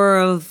more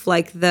of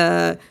like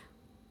the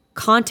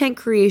content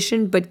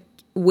creation, but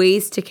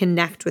ways to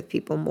connect with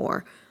people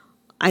more.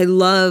 I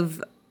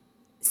love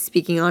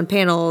speaking on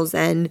panels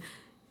and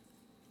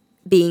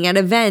being at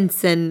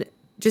events and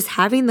just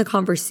having the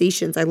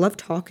conversations. I love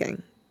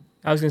talking.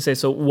 I was going to say,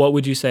 so what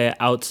would you say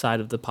outside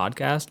of the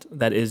podcast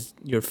that is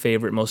your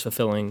favorite, most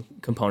fulfilling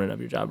component of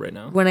your job right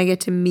now? When I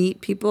get to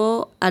meet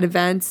people at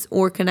events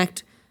or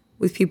connect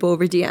with people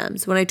over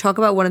DMs. When I talk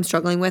about what I'm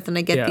struggling with and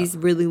I get these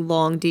really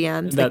long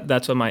DMs.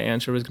 That's what my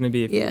answer was going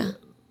to be.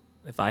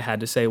 If I had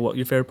to say what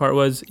your favorite part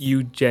was,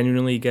 you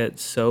genuinely get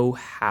so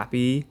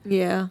happy.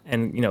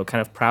 And,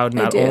 kind of proud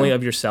not only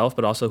of yourself,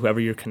 but also whoever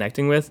you're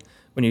connecting with.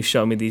 When you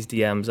show me these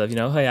DMs of,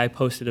 hey, I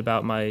posted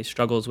about my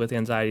struggles with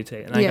anxiety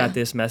today and I got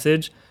this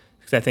message.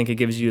 Because I think it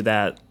gives you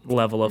that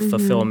level of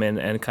fulfillment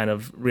and kind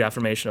of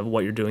reaffirmation of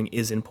what you're doing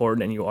is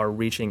important and you are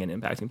reaching and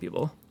impacting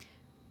people.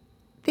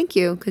 Thank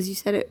you, because you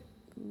said it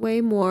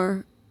way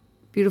more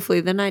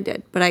beautifully than I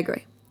did, but I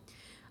agree.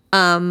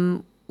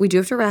 We do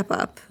have to wrap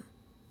up.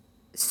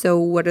 So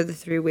what are the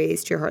 3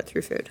 ways to your heart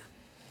through food?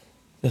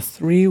 The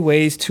 3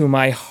 ways to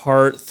my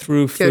heart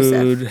through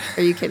food. Joseph,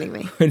 are you kidding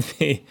me? Would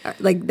be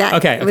like that.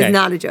 Okay, it was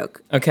not a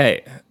joke.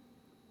 Okay.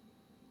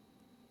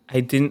 I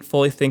didn't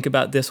fully think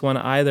about this one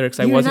either because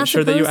I wasn't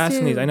sure that you were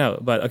asking these. I know,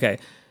 but okay.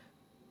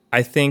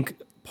 I think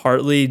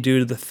partly due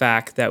to the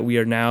fact that we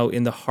are now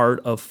in the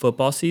heart of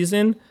football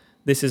season,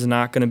 this is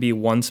not going to be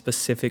one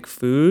specific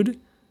food,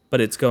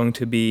 but it's going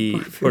to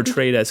be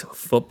portrayed as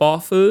football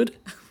food.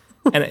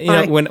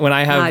 And when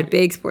I have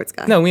big sports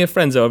guy. No, we have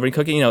friends over and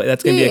cooking.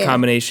 That's going to be a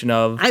combination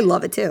of. I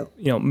love it too.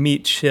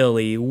 Meat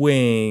chili,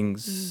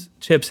 wings,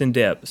 chips and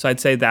dip. So I'd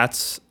say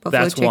that's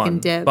one.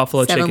 Dip,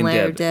 Buffalo chicken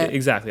dip.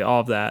 Exactly,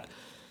 all of that.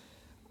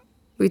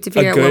 We have to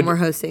figure out when we're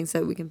hosting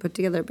so we can put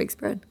together a big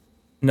spread.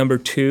 Number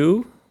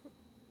 2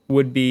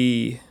 would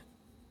be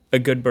a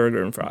good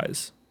burger and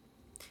fries.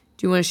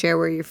 Do you want to share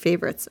where your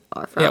favorites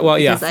are from?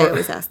 Because I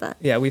always ask that.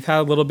 Yeah, we've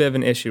had a little bit of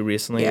an issue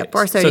recently. Yeah,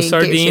 Bar Sardine, get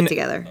your shit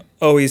together.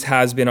 Always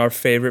has been our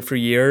favorite for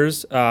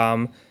years.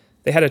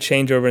 They had a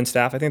changeover in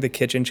staff. I think the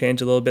kitchen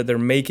changed a little bit. They're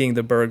making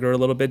the burger a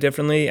little bit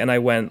differently. And I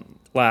went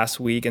last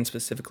week, and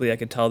specifically I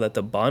could tell that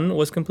the bun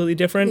was completely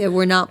different. Yeah,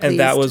 we're not pleased. And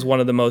that was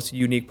one of the most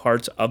unique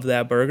parts of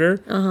that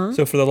burger.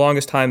 So for the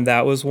longest time,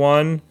 that was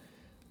one.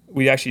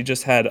 We actually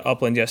just had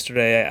Upland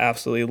yesterday. I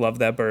absolutely love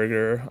that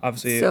burger.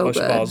 Obviously, Au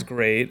Cheval is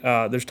great.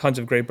 There's tons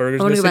of great burgers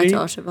in the city. I want to go back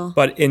to Au Cheval.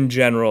 But in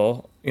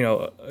general,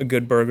 a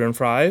good burger and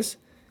fries.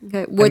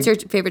 Okay. What's your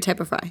favorite type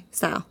of fry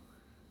style?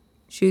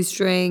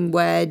 Shoestring,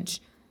 wedge,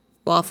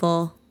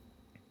 waffle,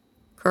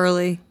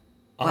 curly?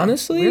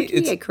 Honestly, where can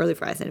you get curly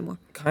fries anymore?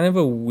 Kind of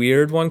a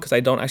weird one because I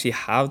don't actually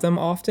have them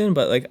often.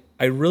 But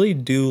I really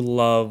do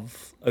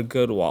love a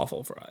good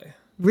waffle fry.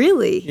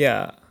 Really?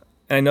 Yeah.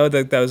 And I know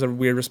that was a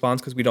weird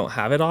response because we don't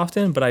have it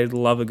often, but I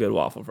love a good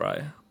waffle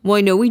fry. Well,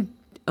 I know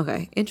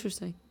okay,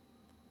 interesting.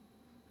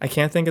 I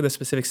can't think of the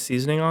specific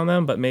seasoning on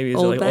them, but maybe it's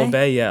Old like Old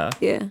Bay, yeah.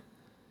 Yeah.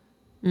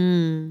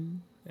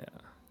 Yeah.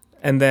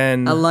 And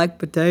then I like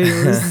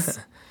potatoes.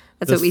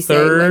 That's what we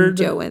say when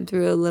Joe went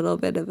through a little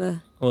bit of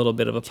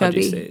a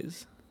pudgy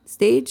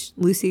stage.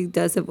 Lucy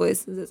does a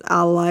voice and says,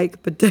 I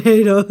like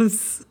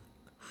potatoes.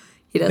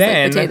 He does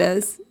like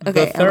potatoes.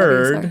 Okay. The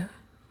third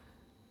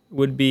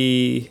would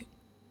be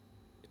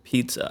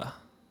pizza.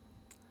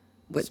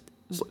 With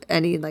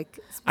any like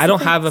specifics? I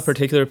don't have a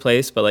particular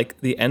place, but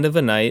like the end of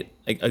the night,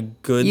 like a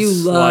good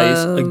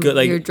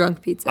your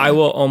drunk pizza. I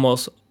will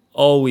almost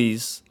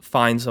always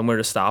find somewhere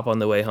to stop on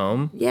the way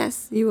home.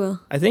 Yes, you will.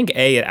 I think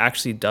it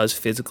actually does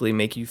physically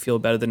make you feel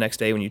better the next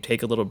day when you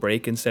take a little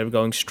break instead of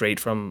going straight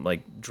from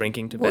like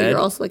drinking to bed. You're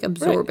also like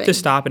absorbing. Right. To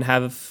stop and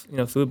have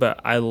food, but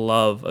I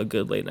love a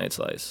good late night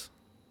slice.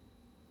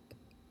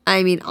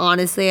 I mean,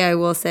 honestly, I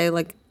will say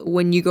like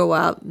when you go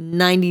out,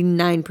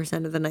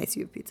 99% of the nights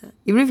you have pizza,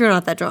 even if you're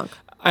not that drunk.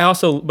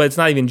 But it's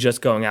not even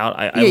just going out.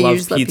 I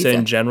love pizza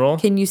in general.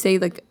 Can you say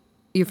like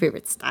your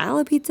favorite style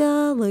of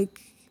pizza?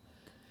 Like,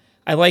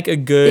 I like a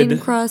good thin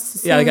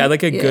crust. Yeah, I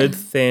like a good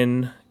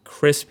thin,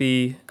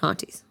 crispy.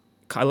 Conti's.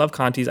 I love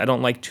Conti's. I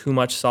don't like too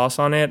much sauce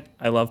on it.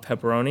 I love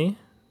pepperoni.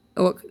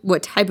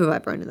 What type of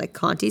pepperoni? Like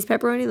Conti's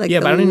pepperoni? Like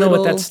but I don't even know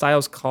what that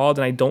style's called,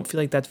 and I don't feel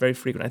like that's very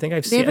frequent. I think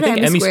I've seen. I think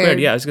Emmy Squared.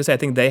 Yeah, I was gonna say I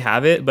think they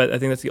have it, but I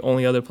think that's the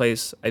only other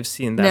place I've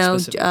seen that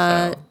specific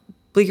style.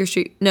 Bleecker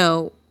Street.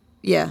 No,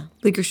 yeah,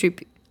 Bleecker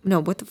Street. No,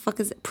 what the fuck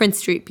is it? Prince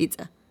Street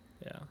Pizza.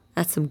 Yeah,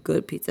 that's some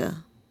good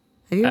pizza.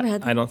 Have you ever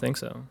had that? I don't think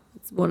so.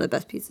 It's one of the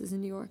best pizzas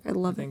in New York. I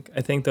love it.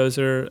 I think those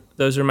are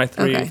my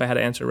three if I had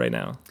to answer right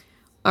now.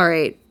 All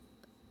right.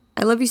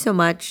 I love you so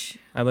much.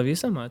 I love you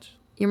so much.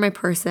 You're my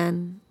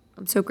person.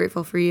 I'm so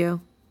grateful for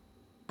you.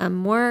 I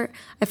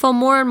fall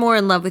more and more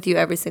in love with you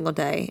every single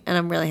day, and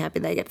I'm really happy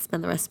that I get to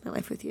spend the rest of my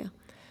life with you.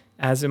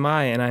 As am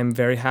I, and I'm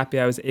very happy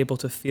I was able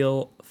to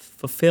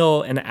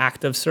fulfill an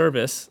act of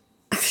service.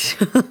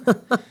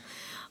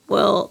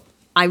 Well,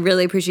 I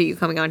really appreciate you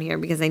coming on here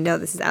because I know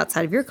this is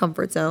outside of your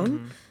comfort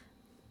zone,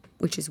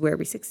 which is where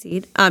we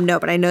succeed. No,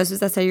 but I know this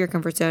is outside of your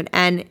comfort zone,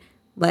 and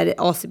let it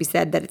also be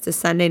said that it's a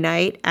Sunday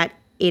night at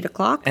 8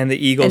 o'clock. And the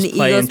Eagles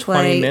play in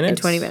 20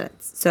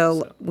 minutes.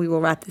 So we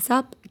will wrap this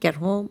up, get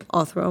home,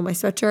 I'll throw on my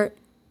sweatshirt,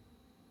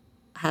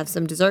 have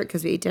some dessert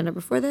because we ate dinner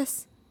before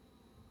this,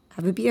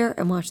 have a beer,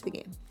 and watch the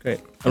game.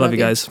 Great. I love you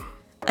guys.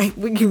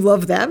 You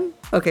love them?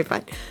 Okay,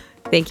 fine.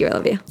 Thank you. I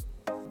love you.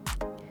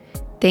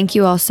 Thank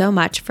you all so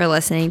much for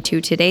listening to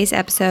today's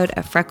episode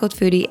of Freckled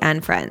Foodie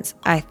and Friends.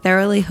 I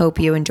thoroughly hope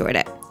you enjoyed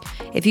it.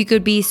 If you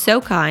could be so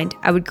kind,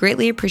 I would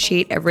greatly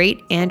appreciate a rate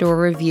and or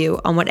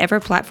review on whatever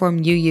platform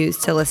you use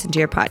to listen to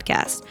your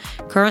podcast.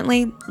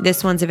 Currently,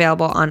 this one's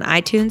available on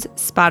iTunes,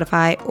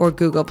 Spotify, or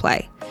Google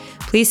Play.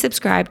 Please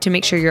subscribe to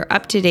make sure you're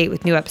up to date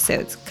with new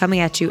episodes coming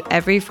at you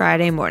every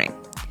Friday morning.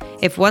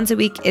 If once a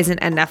week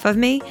isn't enough of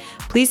me,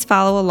 please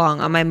follow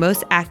along on my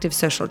most active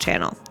social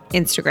channel,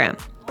 Instagram.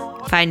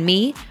 Find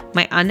me,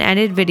 my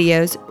unedited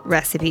videos,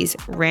 recipes,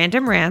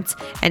 random rants,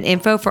 and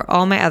info for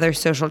all my other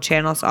social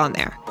channels on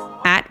there,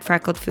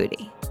 @Freckled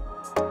Foodie.